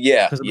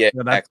 Yeah.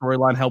 That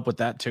storyline helped with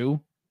that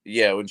too.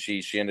 Yeah, when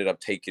she ended up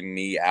taking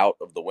me out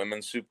of the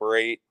women's Super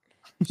 8.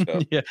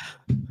 So yeah,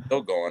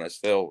 still going. I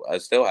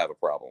still have a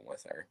problem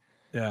with her.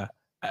 Yeah.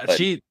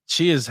 She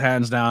is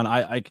hands down.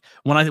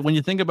 When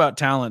you think about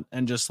talent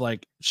and just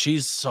like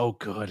she's so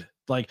good.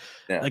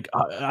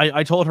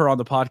 I told her on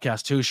the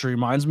podcast too. She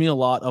reminds me a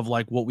lot of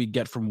like what we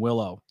get from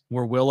Willow,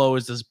 where Willow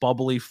is this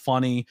bubbly,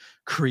 funny,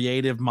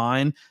 creative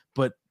mind,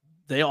 but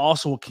they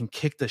also can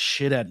kick the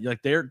shit at you.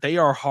 Like they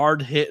are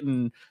hard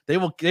hitting. They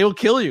will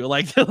kill you.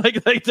 Like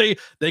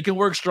they can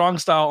work strong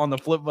style on the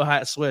flip of a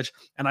hat switch.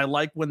 And I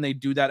like when they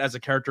do that as a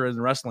character in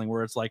wrestling,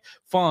 where it's like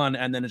fun,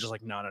 and then it's just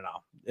like no,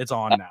 it's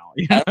on now.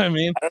 You know what I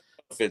mean? I don't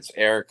know if it's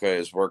Erica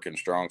is working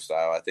strong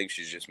style. I think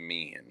she's just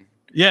mean.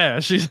 Yeah,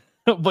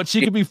 but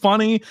she can be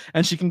funny,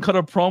 and she can cut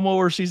a promo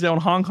where she's down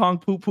Hong Kong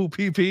poo poo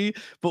pee pee.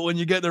 But when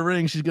you get in the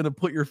ring, she's gonna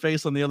put your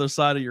face on the other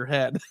side of your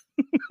head.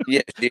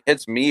 Yeah, she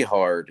hits me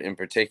hard in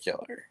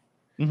particular,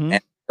 and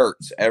it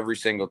hurts every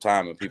single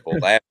time when people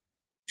laugh,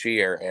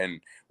 cheer, and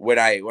when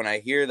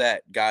I hear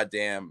that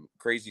goddamn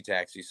Crazy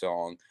Taxi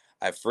song,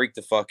 I freak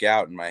the fuck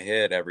out in my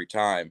head every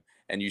time.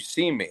 And you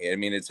see me. I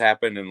mean, it's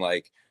happened in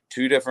like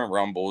 2 different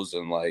Rumbles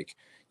and like,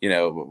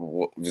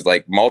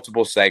 like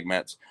multiple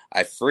segments.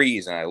 I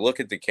freeze and I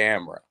look at the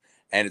camera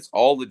and it's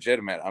all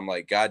legitimate. I'm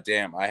like, God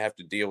damn, I have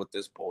to deal with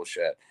this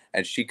bullshit.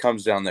 And she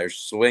comes down there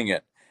swinging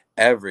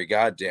every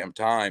goddamn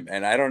time.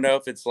 And I don't know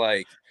if it's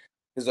like,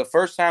 because the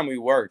first time we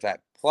worked, I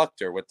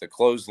plucked her with the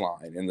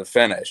clothesline in the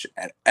finish.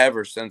 And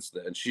ever since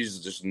then, she's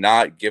just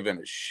not giving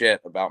a shit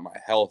about my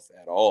health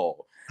at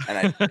all. And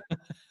I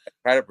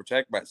try to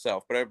protect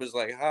myself, but I was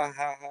like, ha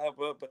ha ha.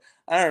 But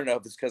I don't know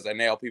if it's because I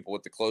nail people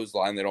with the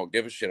clothesline. They don't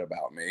give a shit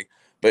about me.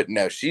 But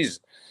no,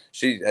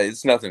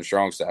 it's nothing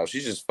strong style.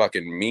 She's just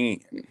fucking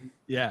mean.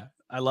 Yeah,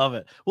 I love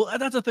it. Well,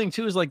 that's the thing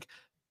too, is like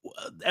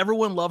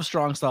everyone loves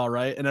strong style,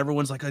 right? And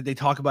everyone's like they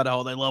talk about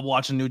how they love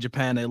watching New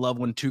Japan. They love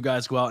when 2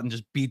 guys go out and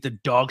just beat the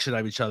dog shit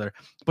out of each other.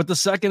 But the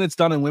second it's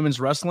done in women's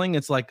wrestling,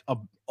 it's like,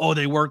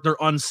 they're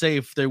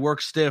unsafe, they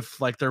work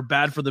stiff, like they're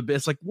bad for the bit.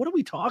 It's like, what are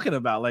we talking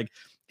about? Like,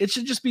 it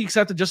should just be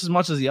accepted just as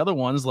much as the other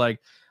ones. Like,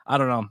 I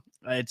don't know.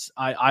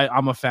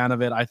 I'm a fan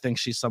of it. I think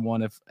she's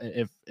someone,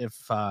 if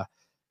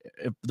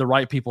the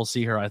right people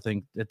see her, I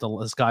think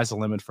the sky's the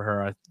limit for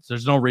her.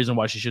 There's no reason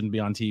why she shouldn't be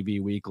on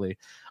TV weekly.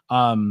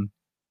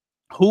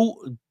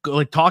 Who,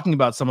 like, talking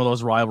about some of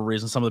those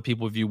rivalries and some of the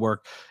people you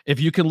work,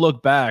 if you can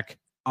look back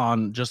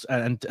on just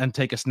and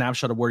take a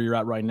snapshot of where you're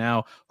at right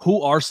now,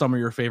 who are some of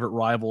your favorite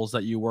rivals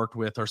that you worked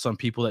with, or some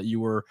people that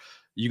you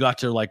got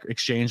to like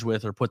exchange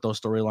with or put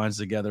those storylines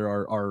together,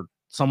 or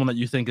someone that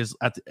you think is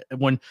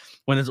when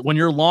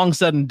you're long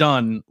said and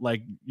done,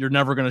 like you're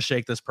never going to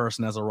shake this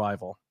person as a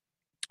rival?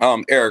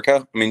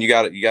 Erica. I mean, you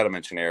got to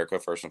mention Erica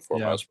first and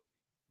foremost.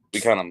 Yeah.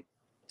 We kind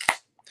of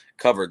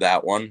covered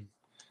that one.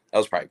 That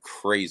was probably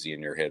crazy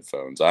in your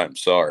headphones. I'm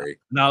sorry.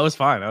 No, it was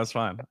fine. That was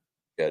fine.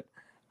 Good.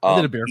 I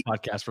did a beer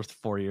podcast for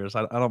 4 years.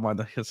 I don't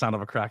mind the sound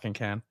of a cracking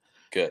can.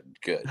 Good.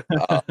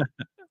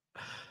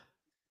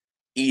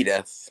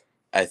 Edith,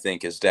 I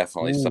think, is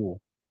definitely something.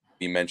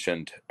 You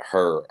mentioned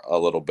her a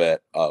little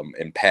bit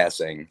in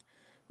passing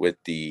with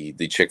the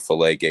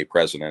Chick-fil-A gay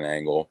president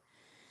angle.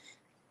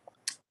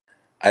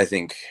 I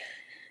think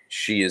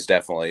she is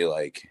definitely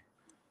like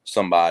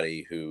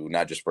somebody who,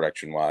 not just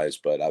production wise,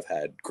 but I've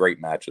had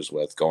great matches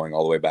with, going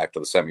all the way back to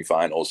the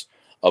semifinals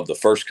of the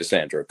first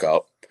Cassandra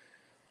Cup.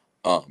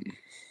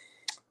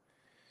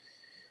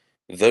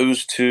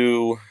 Those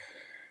two,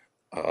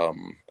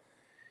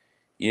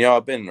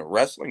 I've been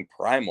wrestling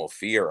Primal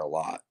Fear a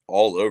lot,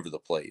 all over the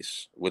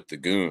place with the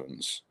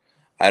Goons.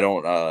 I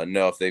don't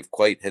know if they've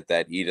quite hit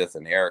that Edith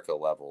and Erica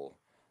level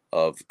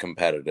of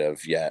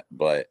competitive yet,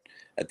 but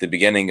at the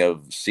beginning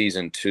of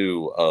season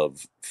 2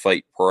 of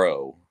Fight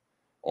Pro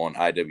on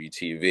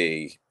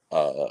IWTV,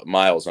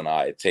 Miles and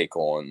I take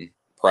on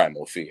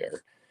Primal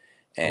Fear.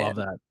 I love And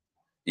that.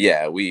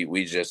 yeah,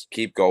 we just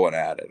keep going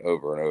at it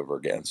over and over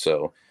again.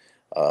 So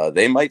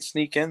they might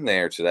sneak in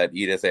there to that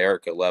Edith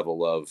Erica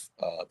level of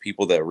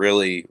people that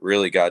really,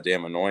 really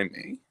goddamn annoy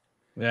me.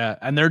 Yeah,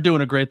 and they're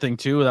doing a great thing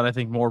too that I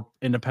think more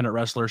independent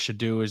wrestlers should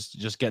do is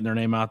just getting their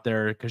name out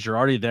there because you're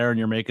already there and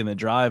you're making the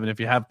drive. And if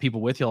you have people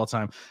with you all the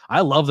time,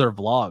 I love their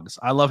vlogs.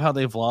 I love how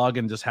they vlog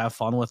and just have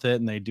fun with it.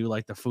 And they do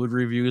like the food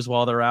reviews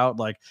while they're out.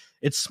 Like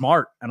it's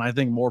smart. And I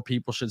think more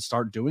people should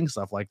start doing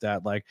stuff like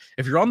that. Like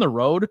if you're on the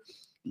road,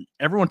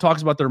 everyone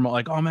talks about their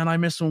like, oh man, I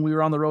miss when we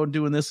were on the road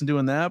doing this and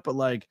doing that. But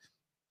like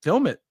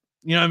film it.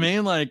 You know what I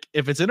mean? Like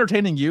if it's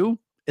entertaining you,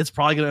 it's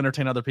probably going to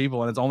entertain other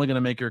people and it's only going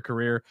to make your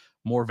career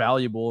more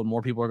valuable and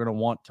more people are going to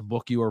want to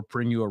book you or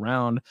bring you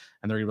around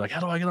and they're gonna be like,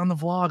 how do I get on the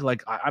vlog?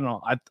 Like, I don't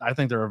know. I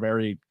think they're a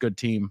very good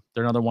team.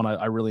 They're another one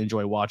I really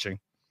enjoy watching.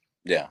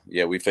 Yeah.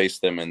 Yeah. We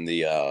faced them in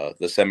the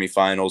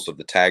semifinals of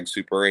the Tag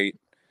Super 8,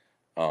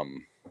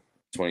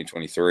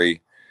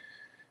 2023.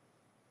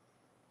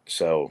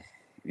 So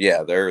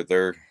yeah,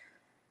 they're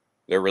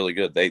really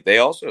good. They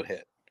also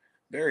hit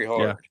very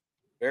hard,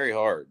 very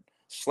hard.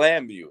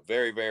 Slam you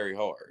very, very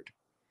hard.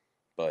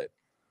 But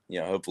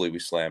hopefully we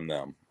slam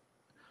them.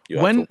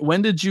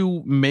 When did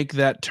you make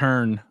that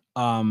turn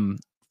from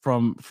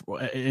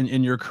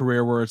in your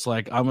career where it's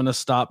like I'm gonna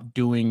stop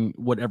doing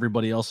what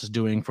everybody else is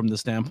doing from the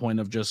standpoint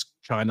of just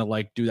trying to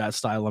like do that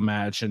style of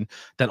match and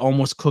that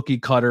almost cookie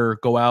cutter,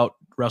 go out,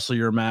 wrestle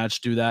your match,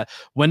 do that?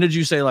 When did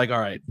you say like, all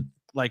right,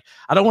 like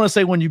I don't want to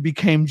say when you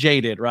became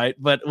jaded, right?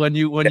 But when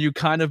you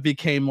kind of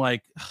became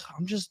like,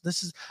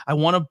 I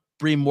want to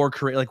bring more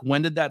career. Like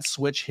when did that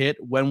switch hit?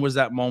 When was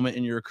that moment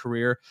in your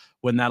career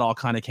when that all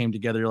kind of came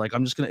together? You're like,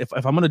 I'm just gonna if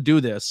I'm gonna do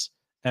this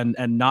and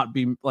not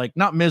be like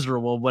not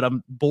miserable, but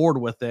I'm bored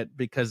with it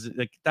because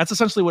like that's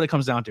essentially what it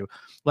comes down to.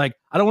 Like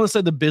I don't want to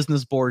say the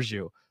business bores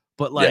you,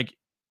 but like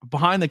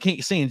behind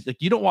the scenes, like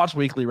you don't watch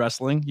weekly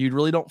wrestling, you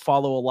really don't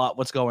follow a lot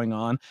what's going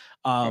on.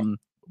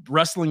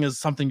 Wrestling is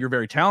something you're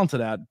very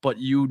talented at, but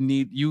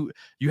you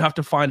have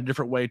to find a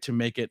different way to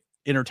make it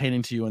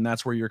entertaining to you, and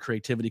that's where your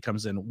creativity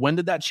comes in. When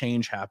did that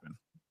change happen?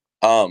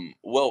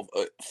 Well,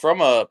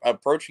 from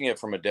approaching it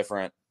from a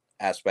different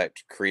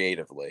aspect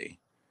creatively,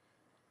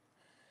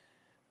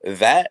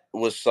 that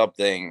was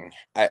something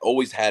I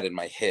always had in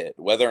my head.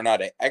 Whether or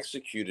not I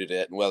executed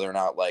it and whether or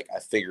not like I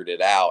figured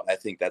it out, I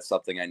think that's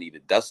something I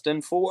needed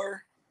Dustin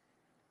for.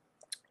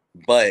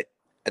 But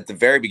at the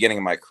very beginning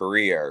of my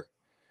career,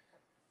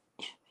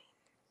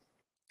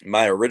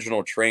 my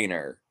original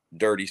trainer,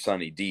 Dirty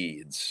Sonny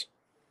Deeds,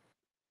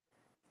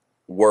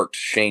 worked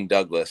Shane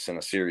Douglas in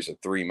a series of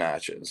 3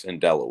 matches in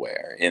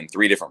Delaware in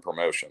 3 different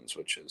promotions,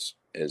 which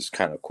is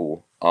kind of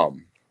cool.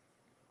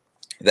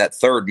 That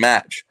third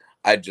match,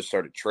 I just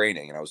started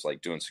training and I was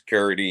like doing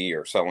security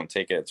or selling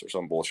tickets or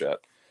some bullshit.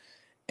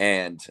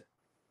 And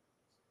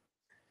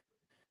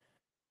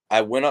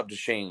I went up to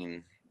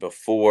Shane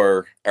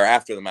before or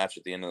after the match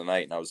at the end of the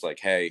night and I was like,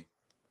 hey,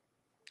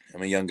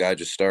 I'm a young guy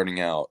just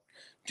starting out.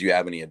 Do you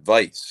have any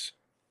advice?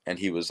 And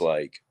he was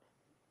like,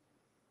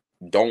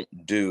 don't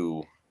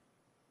do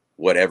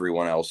what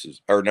everyone else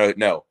is, or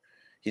no.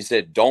 He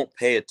said, don't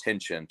pay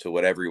attention to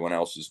what everyone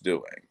else is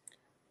doing.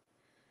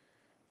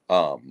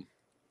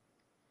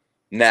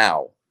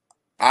 Now,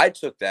 I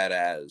took that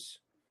as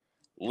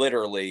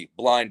literally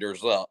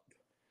blinders up.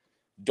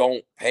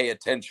 Don't pay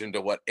attention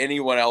to what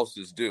anyone else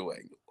is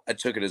doing. I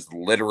took it as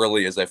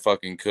literally as I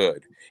fucking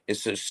could.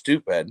 It's so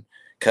stupid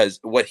because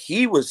what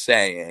he was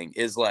saying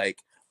is like,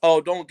 oh,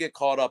 don't get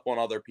caught up on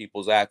other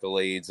people's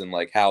accolades and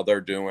like how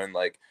they're doing.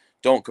 Like,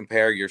 don't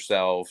compare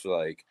yourself.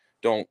 Like,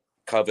 don't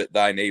covet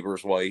thy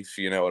neighbor's wife.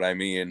 You know what I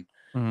mean?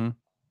 Mm-hmm.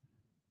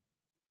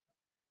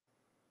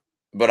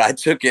 But I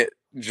took it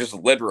just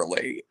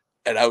literally.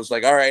 And I was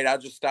like, all right, I'll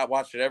just stop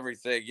watching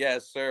everything.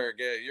 Yes, sir.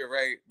 Yeah, you're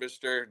right,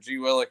 Mr. G.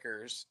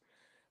 Willikers.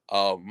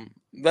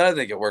 But I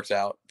think it works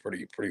out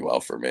pretty well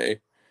for me.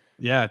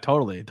 Yeah,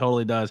 totally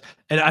does.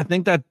 And I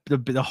think that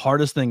the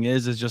hardest thing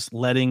is just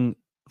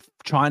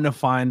trying to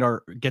find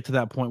or get to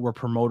that point where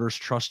promoters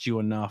trust you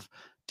enough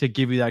to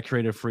give you that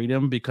creative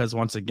freedom, because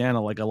once again,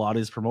 like a lot of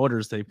these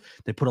promoters, they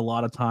put a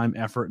lot of time,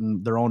 effort,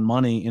 and their own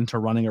money into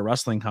running a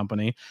wrestling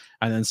company,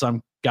 and then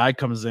some guy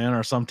comes in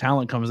or some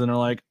talent comes in and they're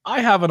like,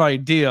 I have an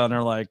idea, and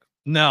they're like,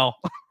 no.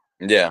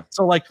 Yeah.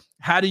 So like,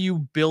 how do you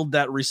build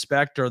that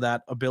respect or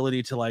that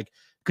ability to like,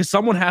 because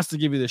someone has to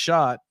give you the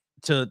shot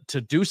to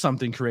do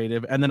something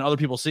creative, and then other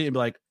people see it and be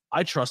like,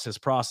 I trust his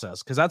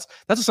process, because that's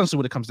essentially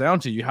what it comes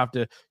down to. You have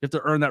to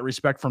earn that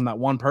respect from that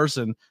one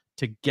person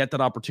to get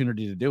that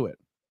opportunity to do it.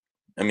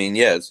 I mean,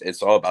 yeah,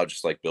 it's all about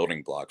just like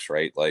building blocks,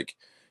 right? Like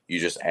you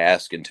just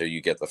ask until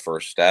you get the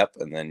first step,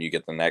 and then you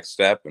get the next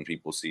step, and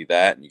people see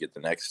that, and you get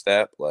the next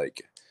step.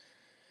 Like,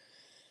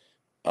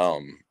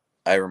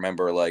 I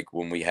remember like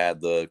when we had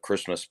the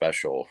Christmas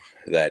special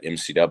that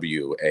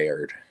MCW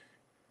aired.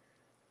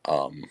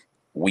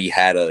 we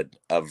had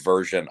a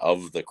version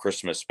of the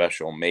Christmas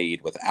special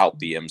made without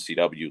the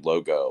MCW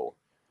logo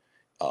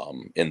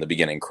in the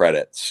beginning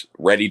credits,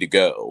 ready to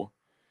go,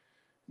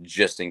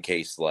 just in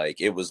case. Like,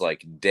 it was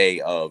like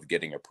day of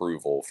getting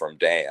approval from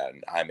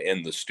Dan. I'm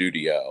in the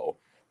studio.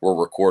 We're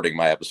recording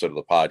my episode of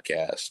the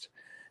podcast.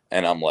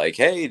 And I'm like,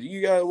 hey,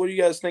 what do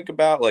you guys think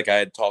about? Like, I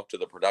had talked to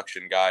the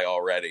production guy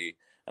already,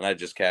 and I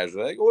just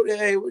casually like,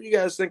 hey, what do you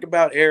guys think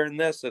about airing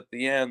this at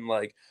the end?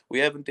 Like, we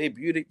haven't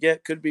debuted it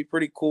yet. Could be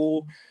pretty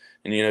cool.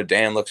 And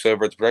Dan looks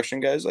over at the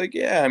production guy. He's like,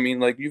 yeah, I mean,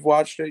 like, you've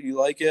watched it, you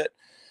like it.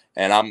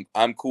 And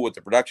I'm cool with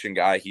the production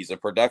guy. He's a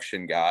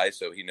production guy,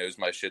 so he knows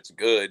my shit's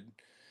good.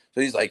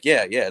 So he's like,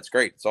 yeah, it's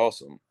great, it's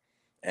awesome.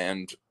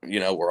 And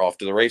we're off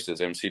to the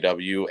races.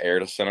 MCW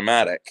aired a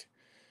cinematic.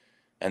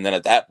 And then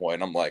at that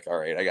point, I'm like, all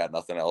right, I got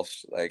nothing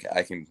else. Like,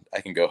 I can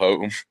go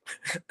home.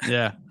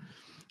 Yeah.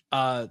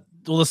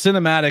 Well, the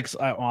cinematics,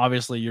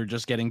 obviously, you're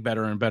just getting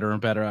better and better and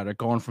better at it.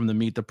 Going from the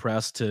Meet the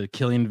Press to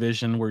Killian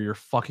Vision, where you're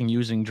fucking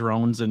using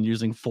drones and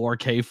using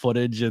 4K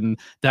footage, and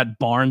that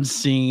barn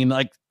scene,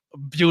 like,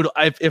 beautiful.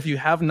 If you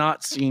have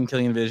not seen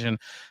Killian Vision,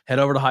 head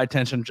over to High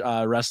Tension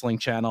Wrestling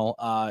Channel.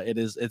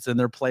 It's in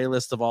their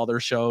playlist of all their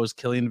shows.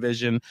 Killian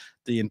Vision.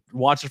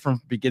 Watch it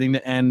from beginning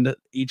to end.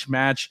 Each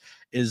match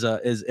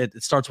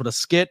it starts with a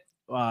skit.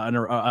 And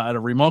a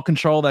remote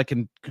control that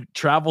can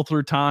travel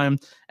through time,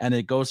 and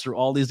it goes through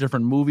all these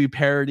different movie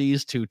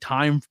parodies to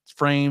time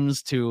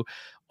frames to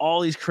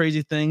all these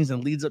crazy things,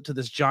 and leads up to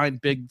this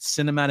giant big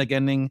cinematic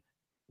ending.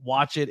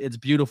 Watch it, it's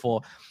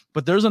beautiful.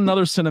 But there's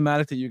another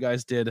cinematic that you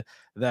guys did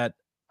that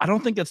I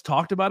don't think it's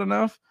talked about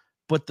enough,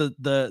 but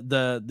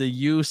the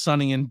you,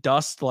 Sonny, and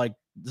Dust, like,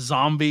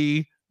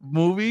 zombie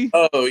movie.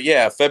 Oh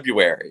yeah,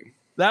 February.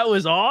 That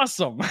was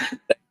awesome.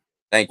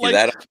 Thank you.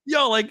 Like,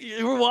 yo, like,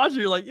 you were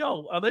watching, you're like,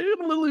 yo, are they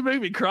gonna literally make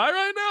me cry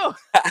right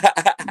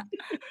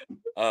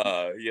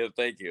now? Yeah,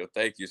 thank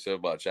you so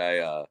much.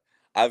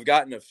 I've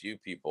gotten a few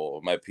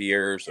people, my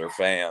peers or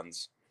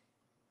fans.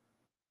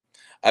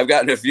 I've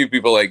gotten a few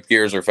people, like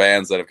peers or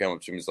fans, that have come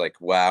up to me. It's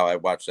like, wow, I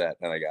watched that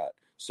and I got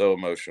so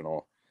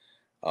emotional.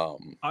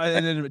 And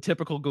in a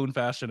typical Goon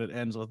fashion, it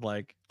ends with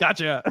like,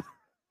 gotcha.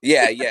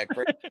 Yeah.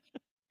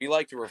 We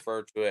like to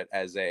refer to it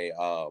as a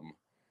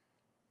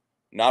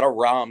not a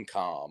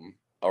rom-com,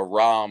 a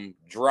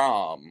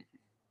rom-dram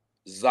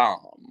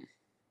zom.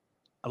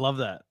 I love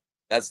that.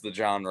 That's the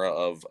genre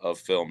of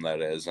film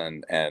that is,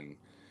 and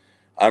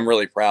I'm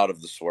really proud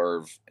of the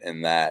swerve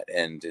in that,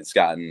 and it's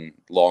gotten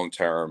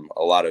long-term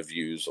a lot of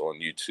views on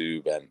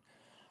YouTube, and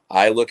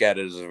I look at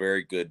it as a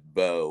very good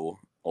bow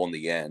on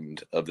the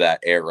end of that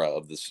era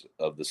of the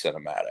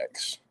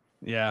cinematics.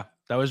 Yeah,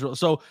 that was real.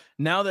 So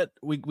now that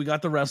we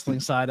got the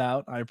wrestling side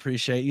out, I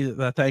appreciate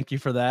you. Thank you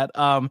for that.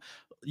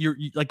 You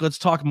like, let's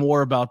talk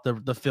more about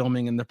the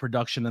filming and the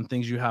production and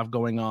things you have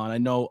going on. I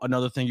know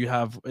another thing you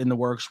have in the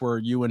works where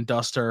you and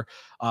Duster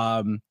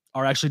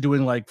are actually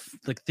doing like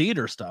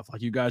theater stuff.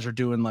 Like, you guys are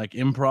doing like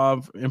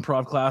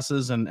improv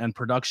classes and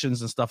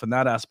productions and stuff in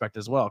that aspect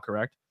as well,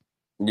 correct?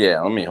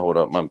 Yeah, let me hold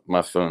up.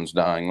 My phone's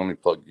dying. Let me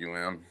plug you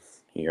in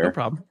here. No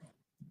problem.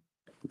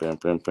 Bam,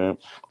 bam, bam.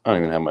 I don't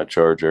even have my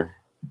charger.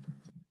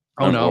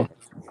 Oh, no.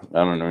 I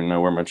don't even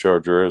know where my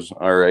charger is.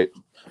 All right.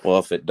 Well,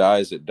 if it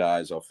dies, it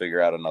dies. I'll figure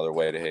out another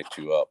way to hit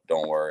you up.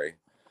 Don't worry.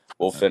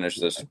 We'll finish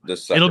this.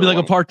 It'll be like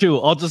a part 2.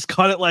 I'll just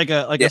cut it like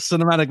a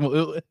cinematic.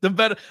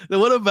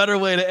 What a better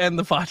way to end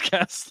the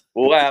podcast.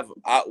 We'll have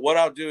what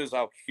I'll do is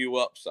I'll queue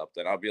up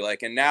something. I'll be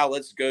like, and now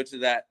let's go to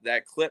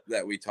that clip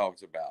that we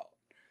talked about.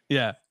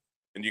 Yeah.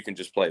 And you can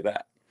just play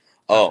that.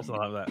 I'll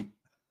have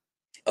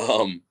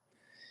that.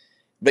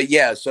 But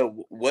yeah,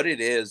 so what it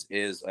is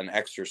an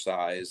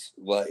exercise.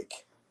 Like,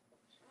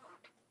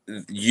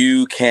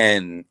 you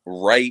can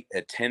write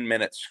a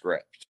 10-minute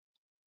script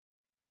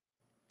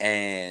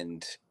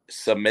and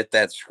submit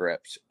that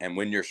script, and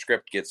when your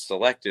script gets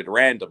selected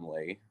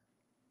randomly,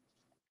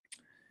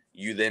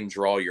 you then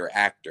draw your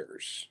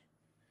actors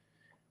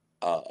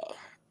out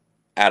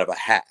of a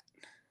hat.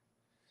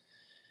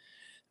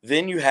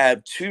 Then you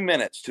have 2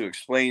 minutes to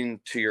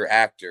explain to your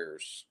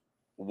actors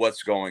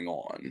what's going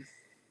on,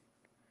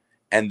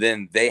 and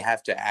then they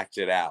have to act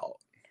it out,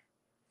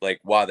 like,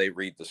 while they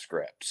read the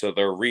script. So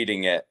they're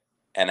reading it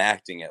and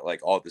acting it, like,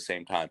 all at the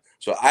same time.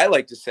 So I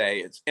like to say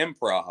it's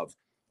improv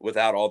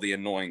without all the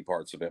annoying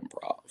parts of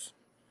improv,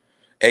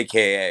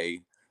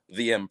 aka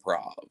the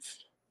improv.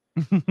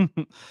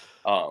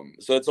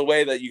 So it's a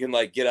way that you can,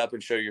 like, get up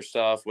and show your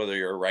stuff, whether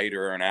you're a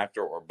writer or an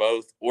actor or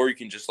both, or you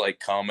can just, like,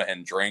 come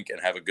and drink and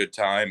have a good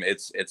time.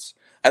 It's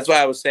that's why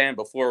I was saying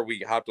before we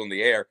hopped on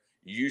the air,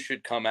 you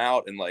should come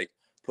out and, like,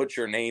 put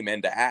your name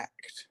into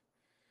act.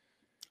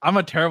 I'm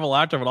a terrible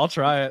actor, but I'll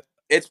try it.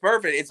 It's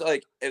perfect. It's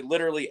like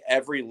literally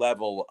every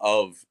level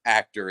of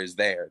actor is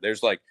there.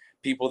 There's like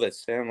people that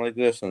stand like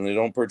this and they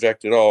don't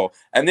project at all.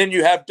 And then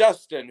you have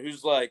Dustin,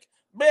 who's like,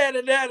 da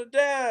da da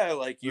da.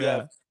 Like, you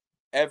have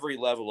every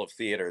level of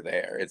theater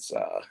there. It's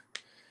a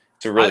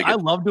really good. I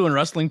love doing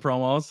wrestling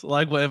promos.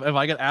 Like, if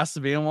I get asked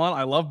to be in one,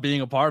 I love being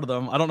a part of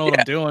them. I don't know what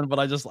I'm doing, but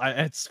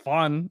it's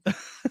fun.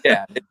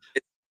 Yeah.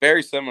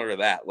 very similar to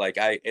that. Like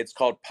it's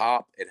called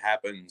Pop. It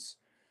happens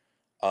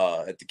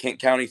at the Kent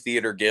County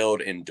Theater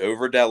Guild in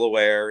Dover,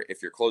 Delaware.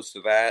 If you're close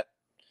to that,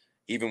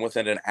 even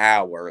within an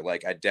hour,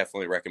 like I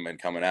definitely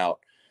recommend coming out.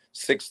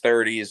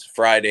 6:30s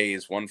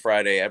Fridays, one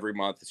Friday every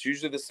month. It's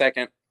usually the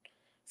second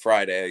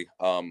Friday.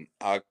 When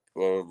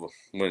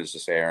is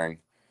this airing?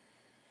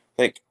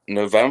 I think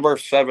November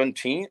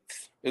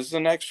 17th is the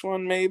next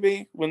one,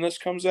 maybe, when this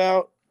comes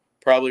out.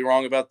 Probably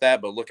wrong about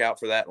that, but look out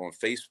for that on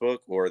Facebook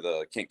or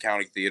the Kent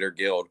County Theater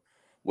Guild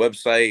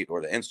website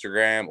or the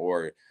Instagram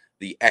or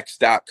the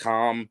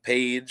x.com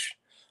page.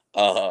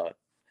 There's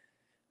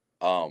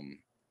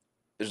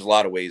a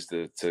lot of ways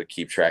to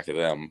keep track of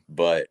them,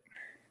 but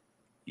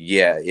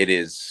yeah,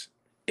 it's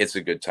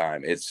a good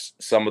time. It's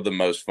some of the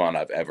most fun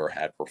I've ever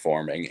had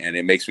performing, and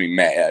it makes me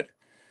mad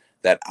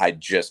that I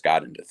just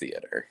got into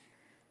theater.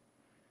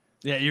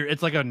 Yeah,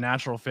 it's like a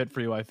natural fit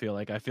for you. I feel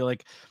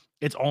like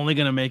it's only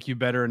going to make you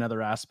better in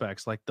other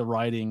aspects, like the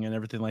writing and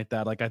everything like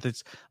that. Like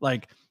it's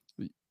like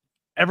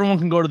everyone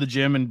can go to the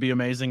gym and be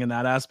amazing in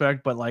that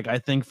aspect, but like I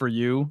think for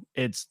you,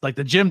 it's like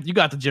the gym. You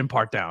got the gym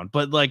part down,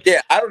 but like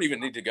yeah, I don't even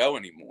need to go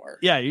anymore.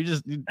 Yeah, you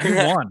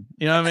won.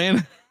 You know what I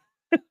mean?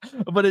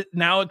 But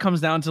now it comes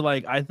down to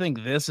like I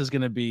think this is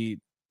going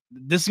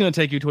to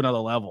take you to another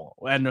level,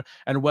 and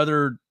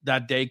whether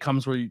that day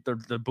comes where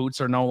the boots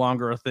are no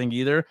longer a thing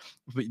either,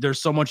 but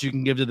there's so much you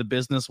can give to the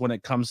business when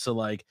it comes to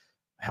like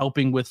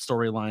helping with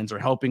storylines or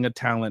helping a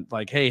talent.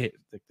 Like, hey,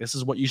 this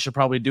is what you should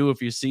probably do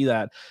if you see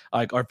that,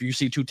 like, or if you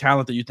see two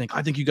talent that you think,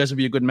 I think you guys would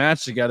be a good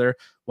match together.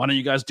 Why don't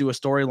you guys do a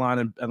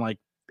storyline and like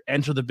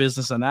enter the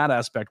business in that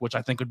aspect, which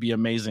I think would be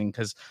amazing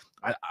because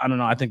I don't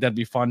know, I think that'd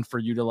be fun for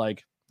you to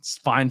like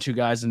find two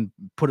guys and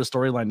put a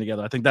storyline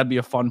together. I think that'd be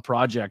a fun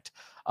project.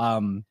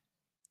 And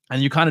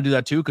you kind of do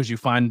that too because you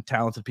find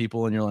talented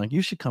people and you're like,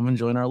 you should come and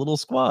join our little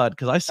squad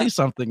because I see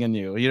something in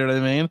you. You know what I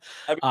mean?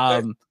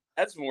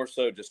 That's more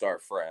so just our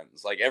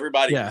friends. Like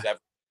everybody who's ever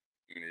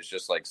is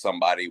just like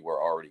somebody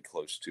we're already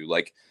close to.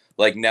 Like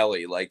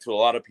Nelly. Like to a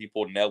lot of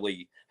people,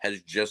 Nelly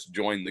has just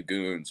joined the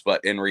Goons,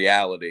 but in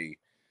reality,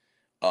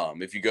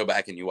 if you go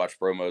back and you watch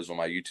promos on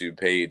my YouTube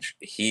page,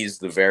 he's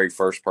the very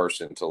first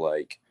person to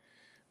like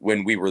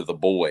when we were the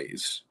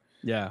boys.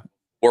 Yeah.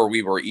 Or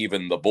we were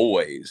even the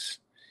boys.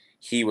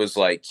 He was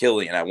like,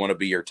 Killian, I want to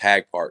be your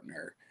tag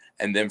partner.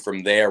 And then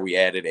from there, we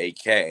added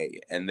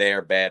AK, and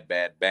they're Bad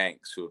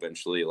Banks, who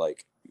eventually,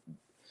 like,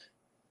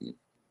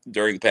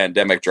 during the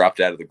pandemic, dropped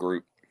out of the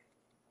group.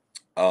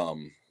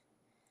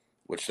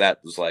 Which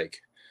that was,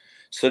 like,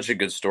 such a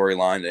good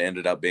storyline that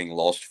ended up being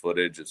lost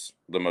footage. It's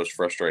the most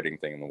frustrating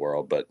thing in the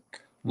world, but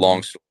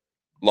lost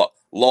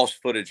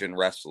footage in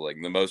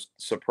wrestling, the most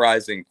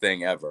surprising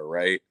thing ever,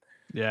 right?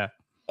 Yeah.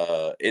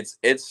 It's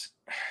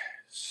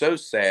so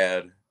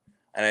sad.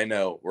 And I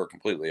know we're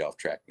completely off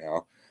track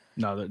now.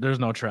 No, there's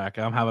no track.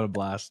 I'm having a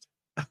blast.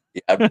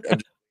 Yeah, I'm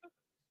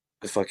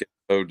just fucking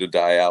ode to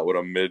die out with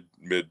a mid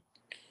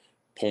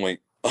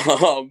point.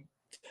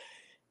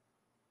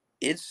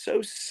 It's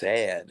so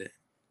sad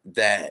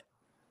that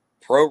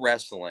pro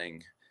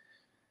wrestling,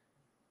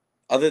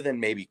 other than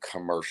maybe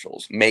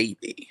commercials, might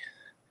be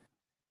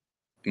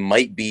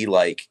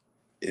like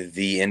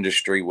the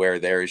industry where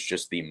there is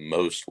just the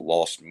most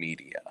lost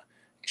media,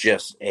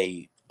 just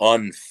a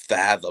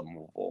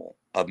unfathomable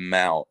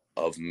amount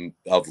of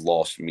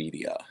lost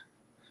media,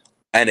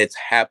 and it's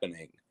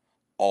happening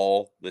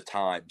all the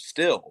time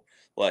still.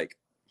 Like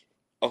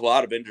a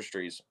lot of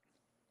industries,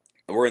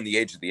 we're in the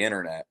age of the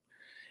internet.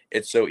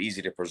 It's so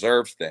easy to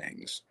preserve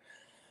things,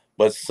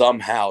 but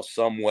somehow,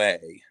 some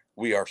way,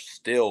 we are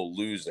still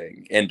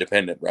losing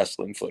independent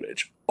wrestling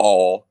footage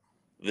all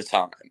the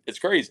time. It's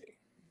crazy.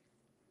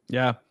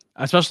 Yeah,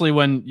 especially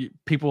when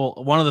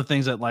people. One of the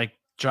things that like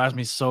drives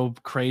me so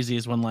crazy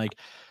is when like,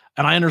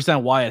 and I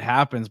understand why it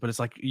happens, but it's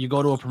like you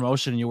go to a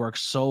promotion and you work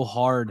so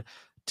hard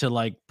to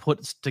like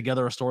put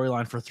together a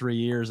storyline for 3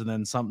 years, and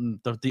then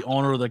the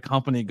owner of the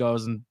company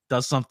goes and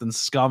does something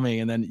scummy,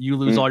 and then you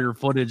lose all your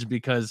footage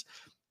because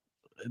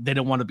they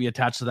don't want to be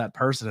attached to that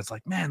person. It's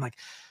like, man, like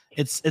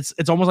it's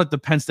almost like the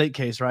Penn State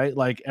case, right?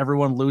 Like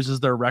everyone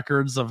loses their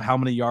records of how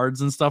many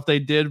yards and stuff they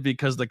did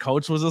because the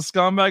coach was a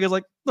scumbag. It's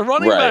like the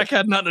running back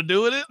had nothing to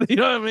do with it. You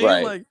know what I mean?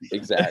 Right. Like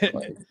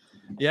Exactly.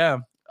 Yeah.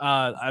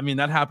 I mean,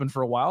 that happened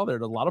for a while there.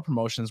 A lot of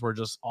promotions where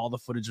just all the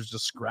footage was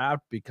just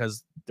scrapped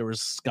because there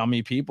was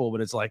scummy people,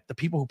 but it's like the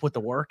people who put the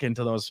work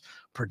into those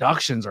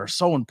productions are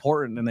so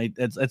important, and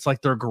it's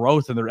like their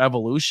growth and their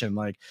evolution.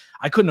 Like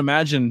I couldn't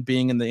imagine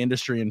being in the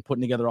industry and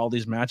putting together all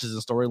these matches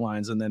and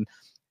storylines, and then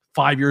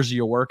 5 years of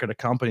your work at a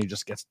company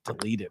just gets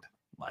deleted.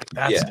 Like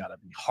that's gotta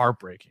be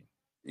heartbreaking.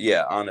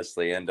 Yeah,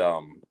 honestly. And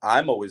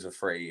I'm always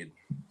afraid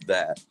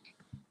that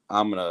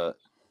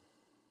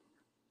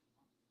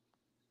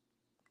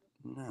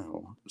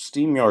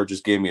SteamYard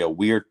just gave me a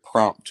weird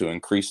prompt to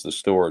increase the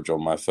storage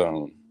on my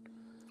phone.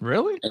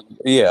 Really?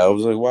 Yeah, I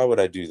was like, why would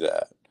I do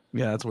that?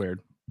 Yeah, that's weird.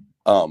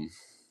 I'm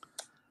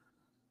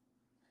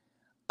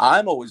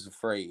always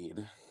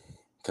afraid,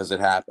 because it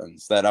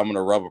happens, that I'm going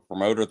to rub a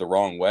promoter the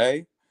wrong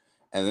way,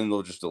 and then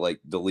they'll just like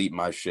delete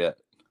my shit.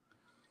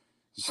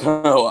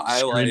 So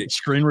I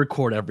screen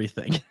record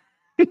everything.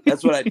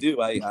 That's what I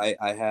do. I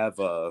have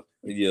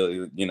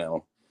you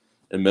know,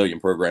 a million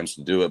programs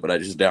to do it, but I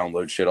just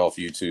download shit off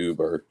YouTube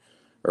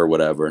or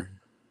whatever.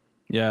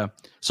 Yeah.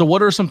 So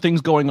what are some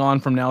things going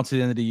on from now to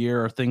the end of the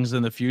year, or things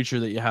in the future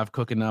that you have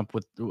cooking up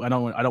with? I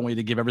don't want you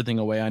to give everything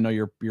away. I know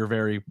you're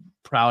very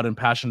proud and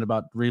passionate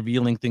about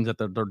revealing things at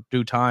their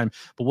due time,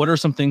 but what are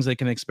some things they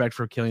can expect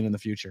for Killian in the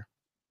future?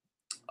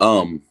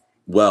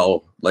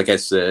 Well, like I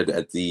said,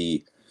 at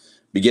the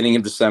beginning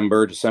of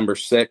December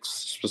 6th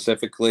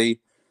specifically,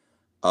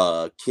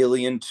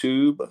 Killian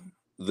Tube,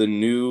 the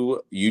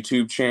new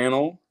YouTube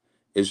channel,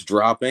 is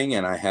dropping,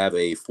 and I have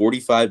a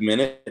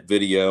 45-minute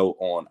video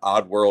on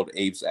Oddworld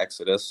Abe's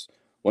Exodus,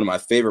 one of my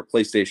favorite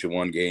PlayStation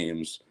 1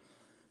 games.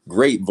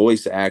 Great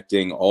voice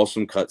acting,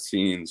 awesome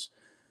cutscenes,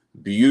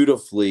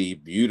 beautifully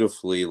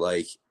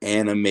like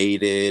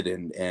animated,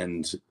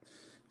 and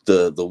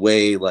the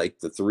way like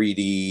the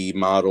 3D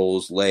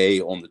models lay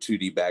on the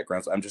 2D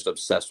backgrounds. I'm just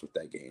obsessed with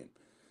that game.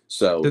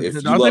 So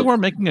they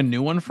weren't making a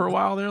new one for a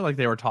while there, like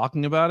they were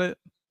talking about it.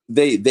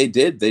 They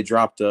did. They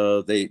dropped.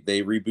 They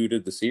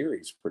rebooted the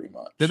series pretty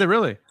much. Did they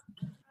really?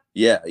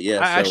 Yeah. I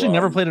actually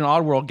never played an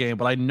Oddworld game,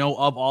 but I know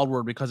of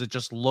Oddworld because it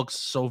just looks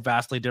so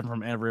vastly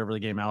different from every other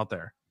game out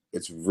there.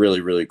 It's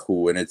really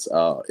cool, and it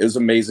was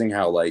amazing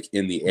how, like,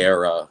 in the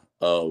era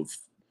of,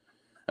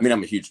 I mean,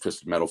 I'm a huge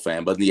Twisted Metal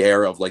fan, but in the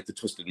era of like the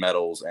Twisted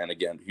Metals, and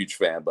again, huge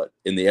fan, but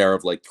in the era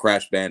of like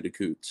Crash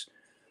Bandicoots,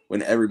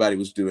 when everybody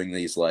was doing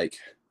these like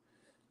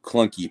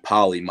clunky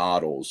poly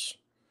models,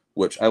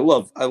 which I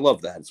love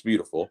that, it's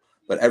beautiful,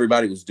 but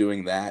everybody was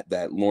doing that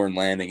Lorne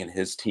Lanning and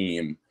his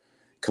team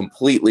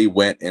completely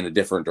went in a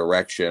different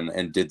direction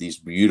and did these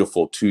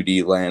beautiful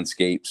 2D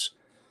landscapes,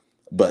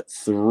 but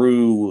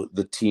through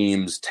the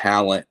team's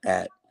talent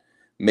at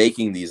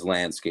making these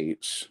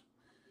landscapes,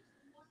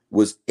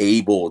 was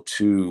able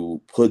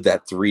to put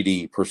that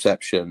 3D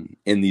perception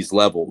in these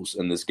levels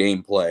and this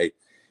gameplay.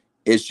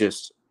 It's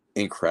just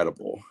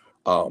incredible.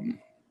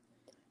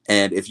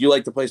 And if you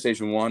like the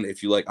PlayStation 1,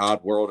 if you like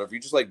Oddworld, or if you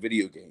just like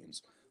video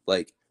games,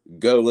 like,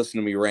 go listen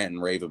to me rant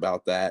and rave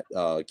about that.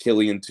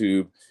 Killian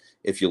Tube.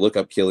 If you look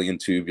up Killian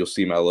Tube, you'll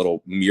see my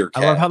little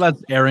meerkat. I love how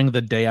that's airing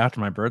the day after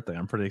my birthday.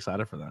 I'm pretty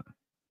excited for that.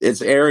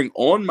 It's airing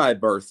on my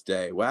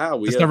birthday. Wow.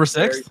 December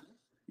 6th?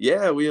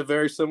 Yeah, we have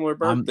very similar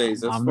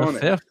birthdays. I'm the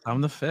 5th.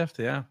 I'm the 5th,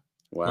 yeah.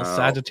 Wow.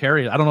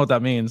 Sagittarius. I don't know what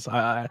that means.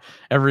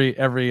 Every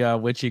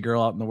witchy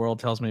girl out in the world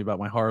tells me about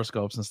my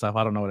horoscopes and stuff.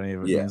 I don't know what any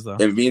of it means, though.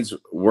 It means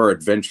we're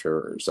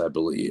adventurers, I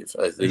believe.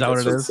 I think is that what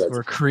it is?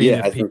 We're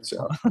creative people. I think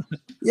so.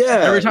 Yeah.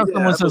 Every time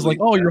someone says, like,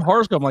 "Oh, your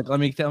horoscope," I'm like, let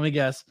me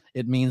guess.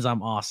 It means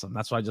I'm awesome.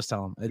 That's what I just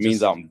tell them. It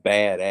means I'm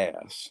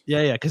badass.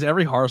 Yeah, because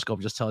every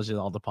horoscope just tells you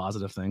all the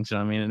positive things. You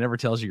know what I mean? It never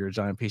tells you you're a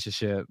giant piece of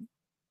shit.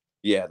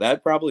 Yeah, there's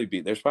probably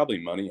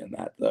money in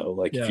that, though.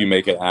 Like, if you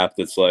make an app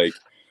that's like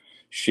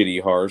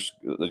shitty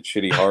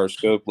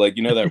horoscope, like,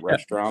 you know, that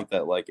restaurant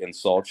that like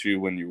insults you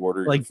when you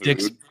order like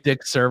food?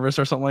 Dick's Service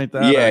or something like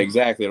that. Yeah,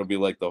 exactly. It'll be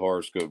like the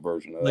horoscope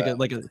version of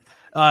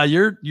that.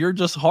 You're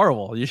just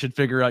horrible. You should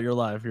figure out your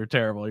life. You're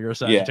terrible. You're a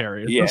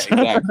Sagittarius. Yeah,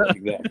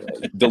 exactly.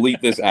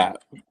 Delete this app.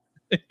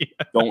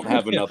 Don't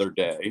have another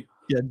day.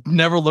 Yeah,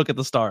 never look at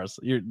the stars.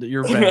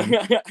 You're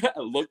banned.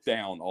 Look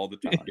down all the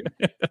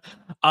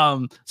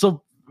time.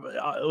 So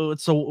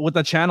with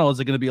the channel, is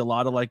it going to be a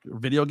lot of like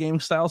video game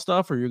style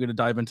stuff, or you're going to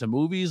dive into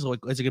movies? Like,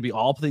 is it going to be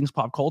all things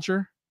pop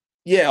culture?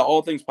 Yeah,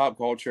 all things pop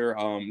culture.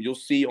 You'll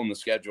see on the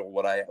schedule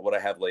what I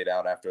have laid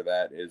out after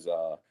that is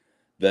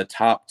the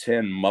top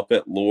 10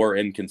 Muppet lore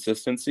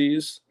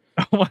inconsistencies.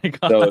 Oh my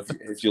god! So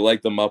if you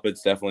like the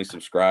Muppets, definitely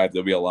subscribe.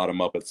 There'll be a lot of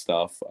Muppet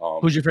stuff.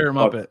 Who's your favorite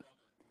Muppet?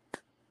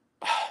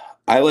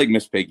 I like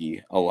Miss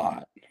Piggy a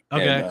lot.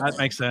 Okay, that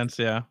makes sense.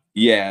 Yeah.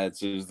 Yeah,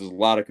 there's a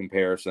lot of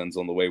comparisons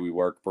on the way we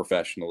work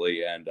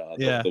professionally and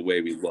the way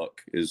we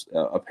look is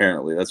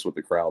apparently that's what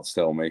the crowds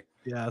tell me.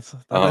 Yeah, I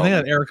think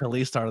that Erica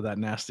Lee started that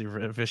nasty,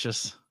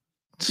 vicious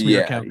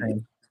smear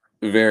campaign.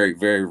 Very,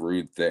 very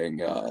rude thing.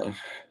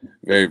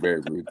 Very,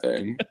 very rude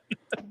thing.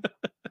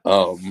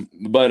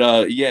 But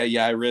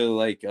I really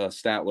like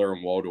Statler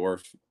and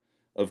Waldorf,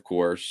 of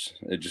course.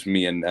 It's just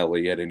me and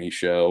Ellie at any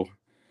show.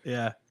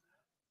 Yeah.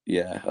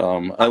 Yeah.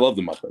 I love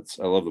the Muppets.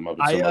 I love the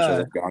Muppets so much. I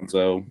love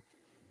Gonzo.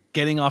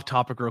 Getting off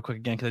topic real quick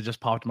again, because it just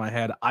popped in my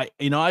head.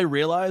 I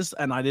realized,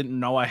 and I didn't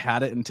know I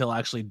had it until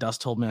actually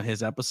Dust told me on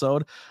his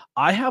episode.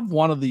 I have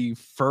one of the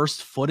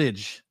first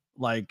footage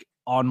like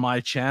on my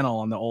channel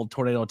on the old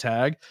Tornado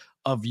tag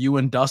of you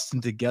and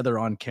Dustin together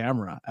on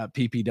camera at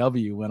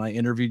PPW when I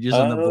interviewed you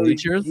on the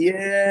bleachers.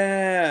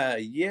 Yeah.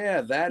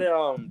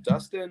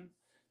 That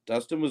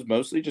Dustin was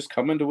mostly just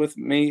coming with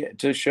me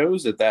to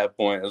shows at that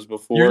point. It was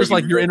before you're just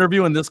like you're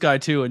interviewing this guy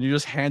too, and you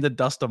just handed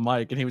Dust a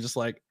mic, and he was just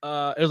like,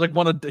 it was like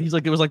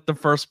it was like the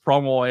first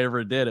promo I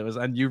ever did. It was,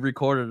 and you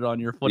recorded it on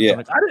your footage. Yeah.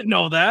 Like, I didn't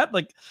know that.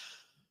 Like,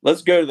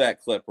 let's go to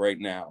that clip right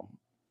now.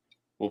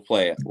 We'll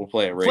play it. We'll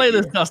play it right. Play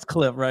this Dust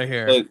clip right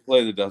here.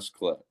 Play the Dust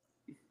clip.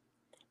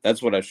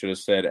 That's what I should have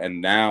said.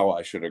 And now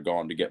I should have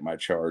gone to get my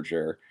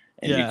charger,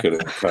 and you Yeah. could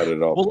have cut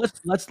it off. Well,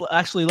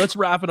 let's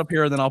wrap it up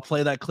here, and then I'll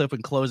play that clip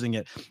and closing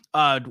it.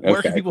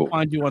 Where can people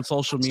find you on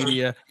social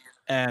media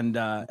and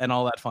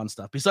all that fun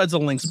stuff besides the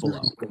links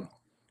below?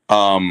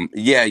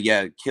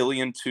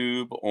 Killian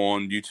Tube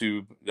on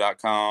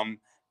YouTube.com,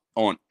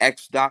 on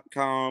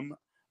X.com,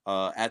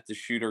 at the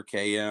Shooter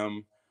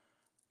KM,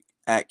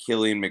 at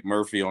Killian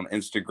McMurphy on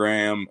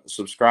Instagram.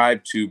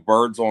 Subscribe to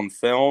Birds on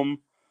Film.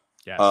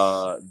 Yes.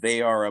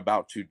 They are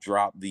about to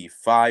drop the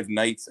 5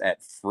 Nights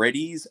at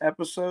Freddy's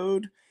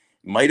episode.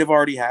 Might have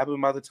already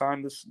happened by the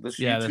time this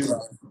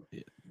YouTube.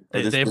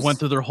 They've went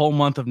through their whole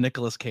month of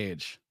Nicolas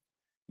Cage.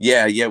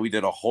 Yeah, we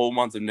did a whole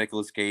month of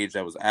Nicolas Cage.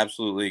 That was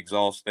absolutely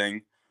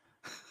exhausting.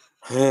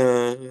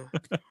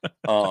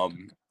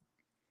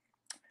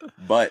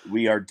 But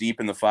we are deep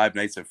in the 5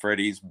 Nights at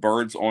Freddy's.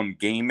 Birds on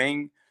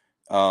Gaming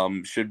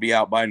should be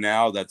out by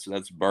now.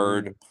 That's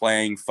Bird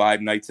playing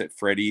 5 Nights at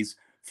Freddy's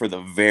for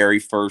the very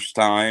first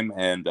time,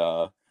 and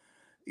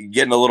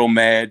getting a little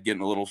mad,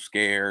 getting a little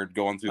scared,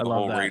 going through the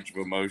whole range of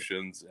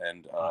emotions.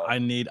 And I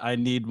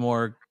need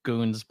more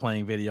goons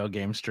playing video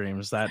game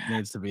streams. That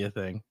needs to be a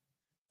thing.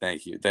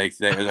 Thank you.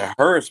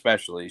 Her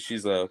especially.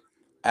 She's a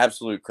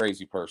absolute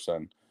crazy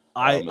person.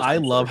 I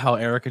love how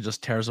Erica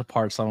just tears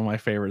apart some of my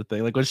favorite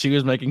things. Like when she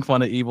was making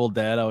fun of Evil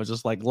Dead, I was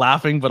just like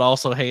laughing but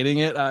also hating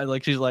it.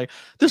 She's like,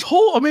 this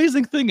whole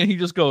amazing thing, and he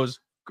just goes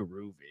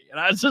groovy, and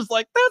I was just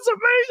like, that's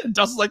amazing.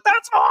 Justin's like,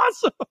 that's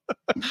awesome.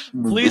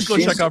 Please go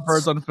check out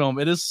Birds on Film.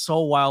 It is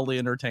so wildly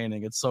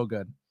entertaining. It's so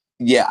good.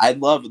 Yeah,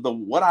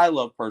 what I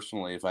love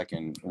personally, if I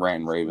can rant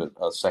and rave it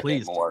a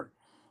second more.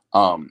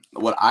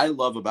 What I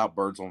love about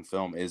Birds on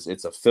Film is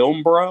it's a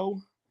film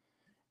bro,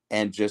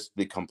 and just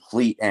the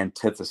complete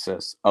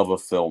antithesis of a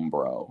film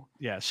bro.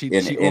 Yeah, she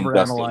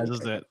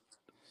overanalyzes it.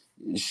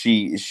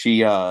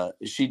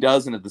 She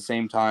does, and at the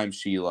same time,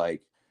 she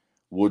like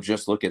will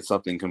just look at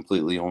something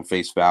completely on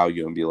face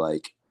value and be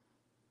like,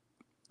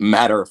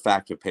 matter of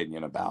fact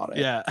opinion about it.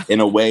 Yeah. In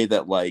a way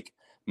that like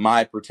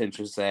my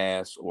pretentious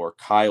ass or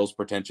Kyle's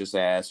pretentious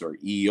ass or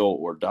Eel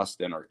or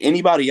Dustin or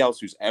anybody else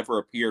who's ever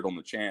appeared on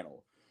the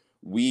channel,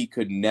 we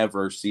could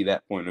never see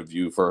that point of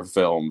view for a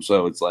film.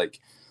 So it's like,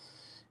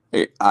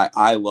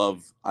 I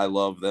love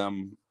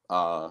them.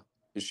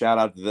 Shout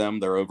out to them.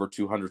 They're over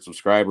 200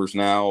 subscribers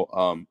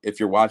now.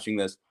 If you're watching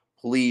this,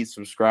 please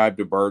subscribe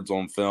to Birds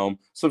on Film.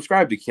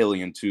 Subscribe to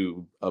Killian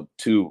Tube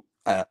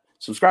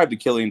subscribe to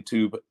Killian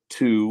Tube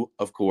 2,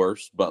 of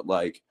course. But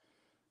like,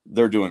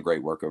 they're doing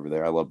great work over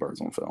there. I love Birds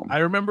on Film. I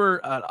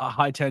remember at a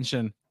High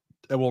Tension,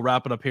 and we'll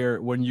wrap it up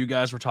here, when you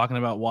guys were talking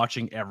about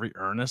watching every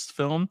Ernest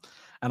film,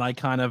 and I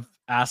kind of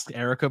asked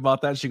Erica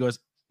about that. She goes,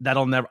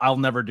 I'll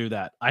never do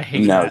that. I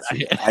hate that.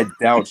 I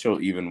doubt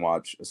she'll even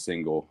watch a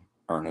single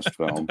Ernest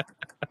film.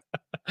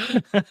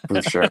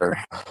 For sure.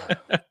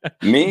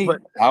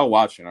 I'll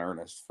watch an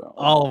Ernest film.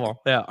 All of them.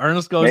 Yeah.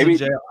 Ernest goes to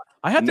jail.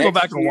 I have to go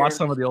back and watch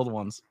some of the old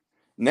ones.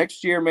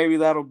 Next year, maybe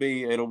it'll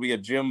be a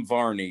Jim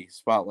Varney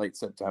Spotlight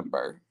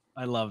September.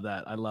 I love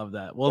that.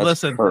 Well,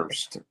 listen,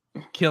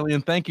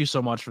 Killian, thank you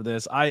so much for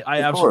this. I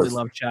absolutely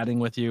love chatting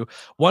with you.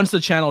 Once the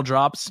channel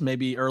drops,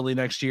 maybe early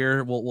next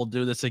year, we'll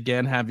do this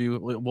again.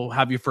 We'll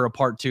have you for a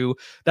part 2.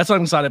 That's what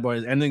I'm excited about,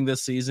 is ending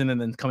this season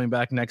and then coming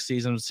back next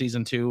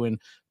season 2, and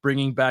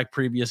bringing back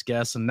previous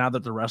guests. And now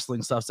that the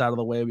wrestling stuff's out of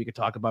the way, we could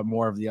talk about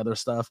more of the other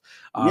stuff.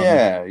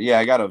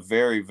 I got a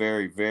very,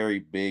 very, very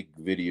big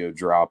video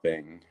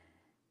dropping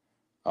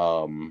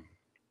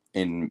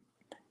in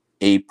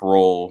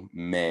April,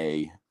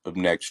 May of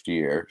next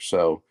year.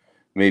 So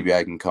maybe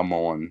I can come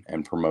on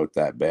and promote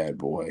that bad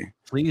boy.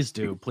 Please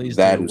do.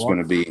 That is going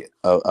to be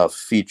a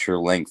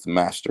feature-length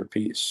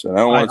masterpiece. And I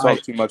don't want to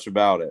talk too much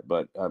about it,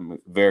 but I'm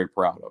very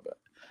proud of it.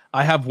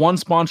 I have one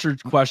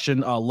sponsored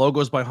question.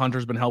 Logos by Hunter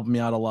has been helping me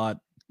out a lot,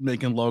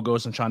 making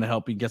logos and trying to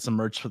help me get some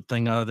merch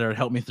thing out of there.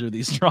 Help me through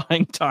these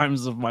trying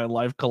times of my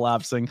life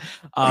collapsing.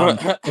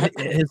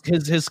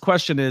 His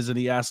question is, and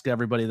he asked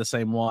everybody the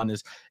same one,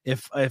 is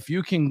if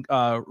you can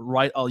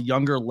write a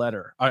younger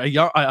letter,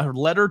 a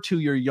letter to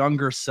your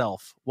younger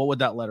self, what would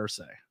that letter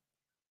say?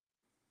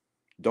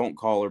 Don't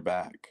call her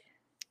back.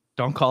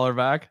 Don't call her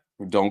back?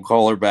 Don't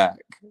call her back.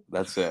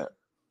 That's it.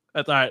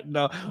 That's all right.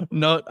 No,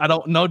 I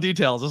don't. No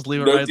details. Just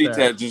leave it right there. No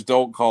details. Just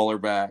don't call her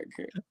back.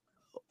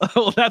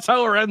 Well, that's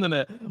how we're ending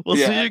it. We'll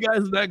see you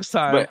guys next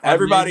time. But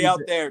everybody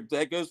out there,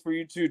 that goes for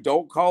you too.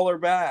 Don't call her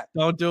back.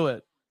 Don't do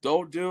it.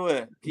 Don't do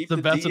it. Keep the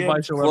best DMs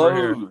advice you'll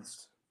ever hear.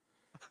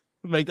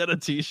 Make that a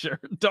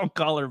t-shirt. Don't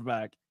call her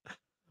back.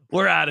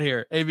 We're out of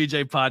here.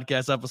 ABJ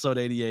Podcast, episode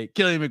 88.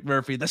 Killian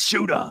McMurphy, the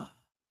shooter.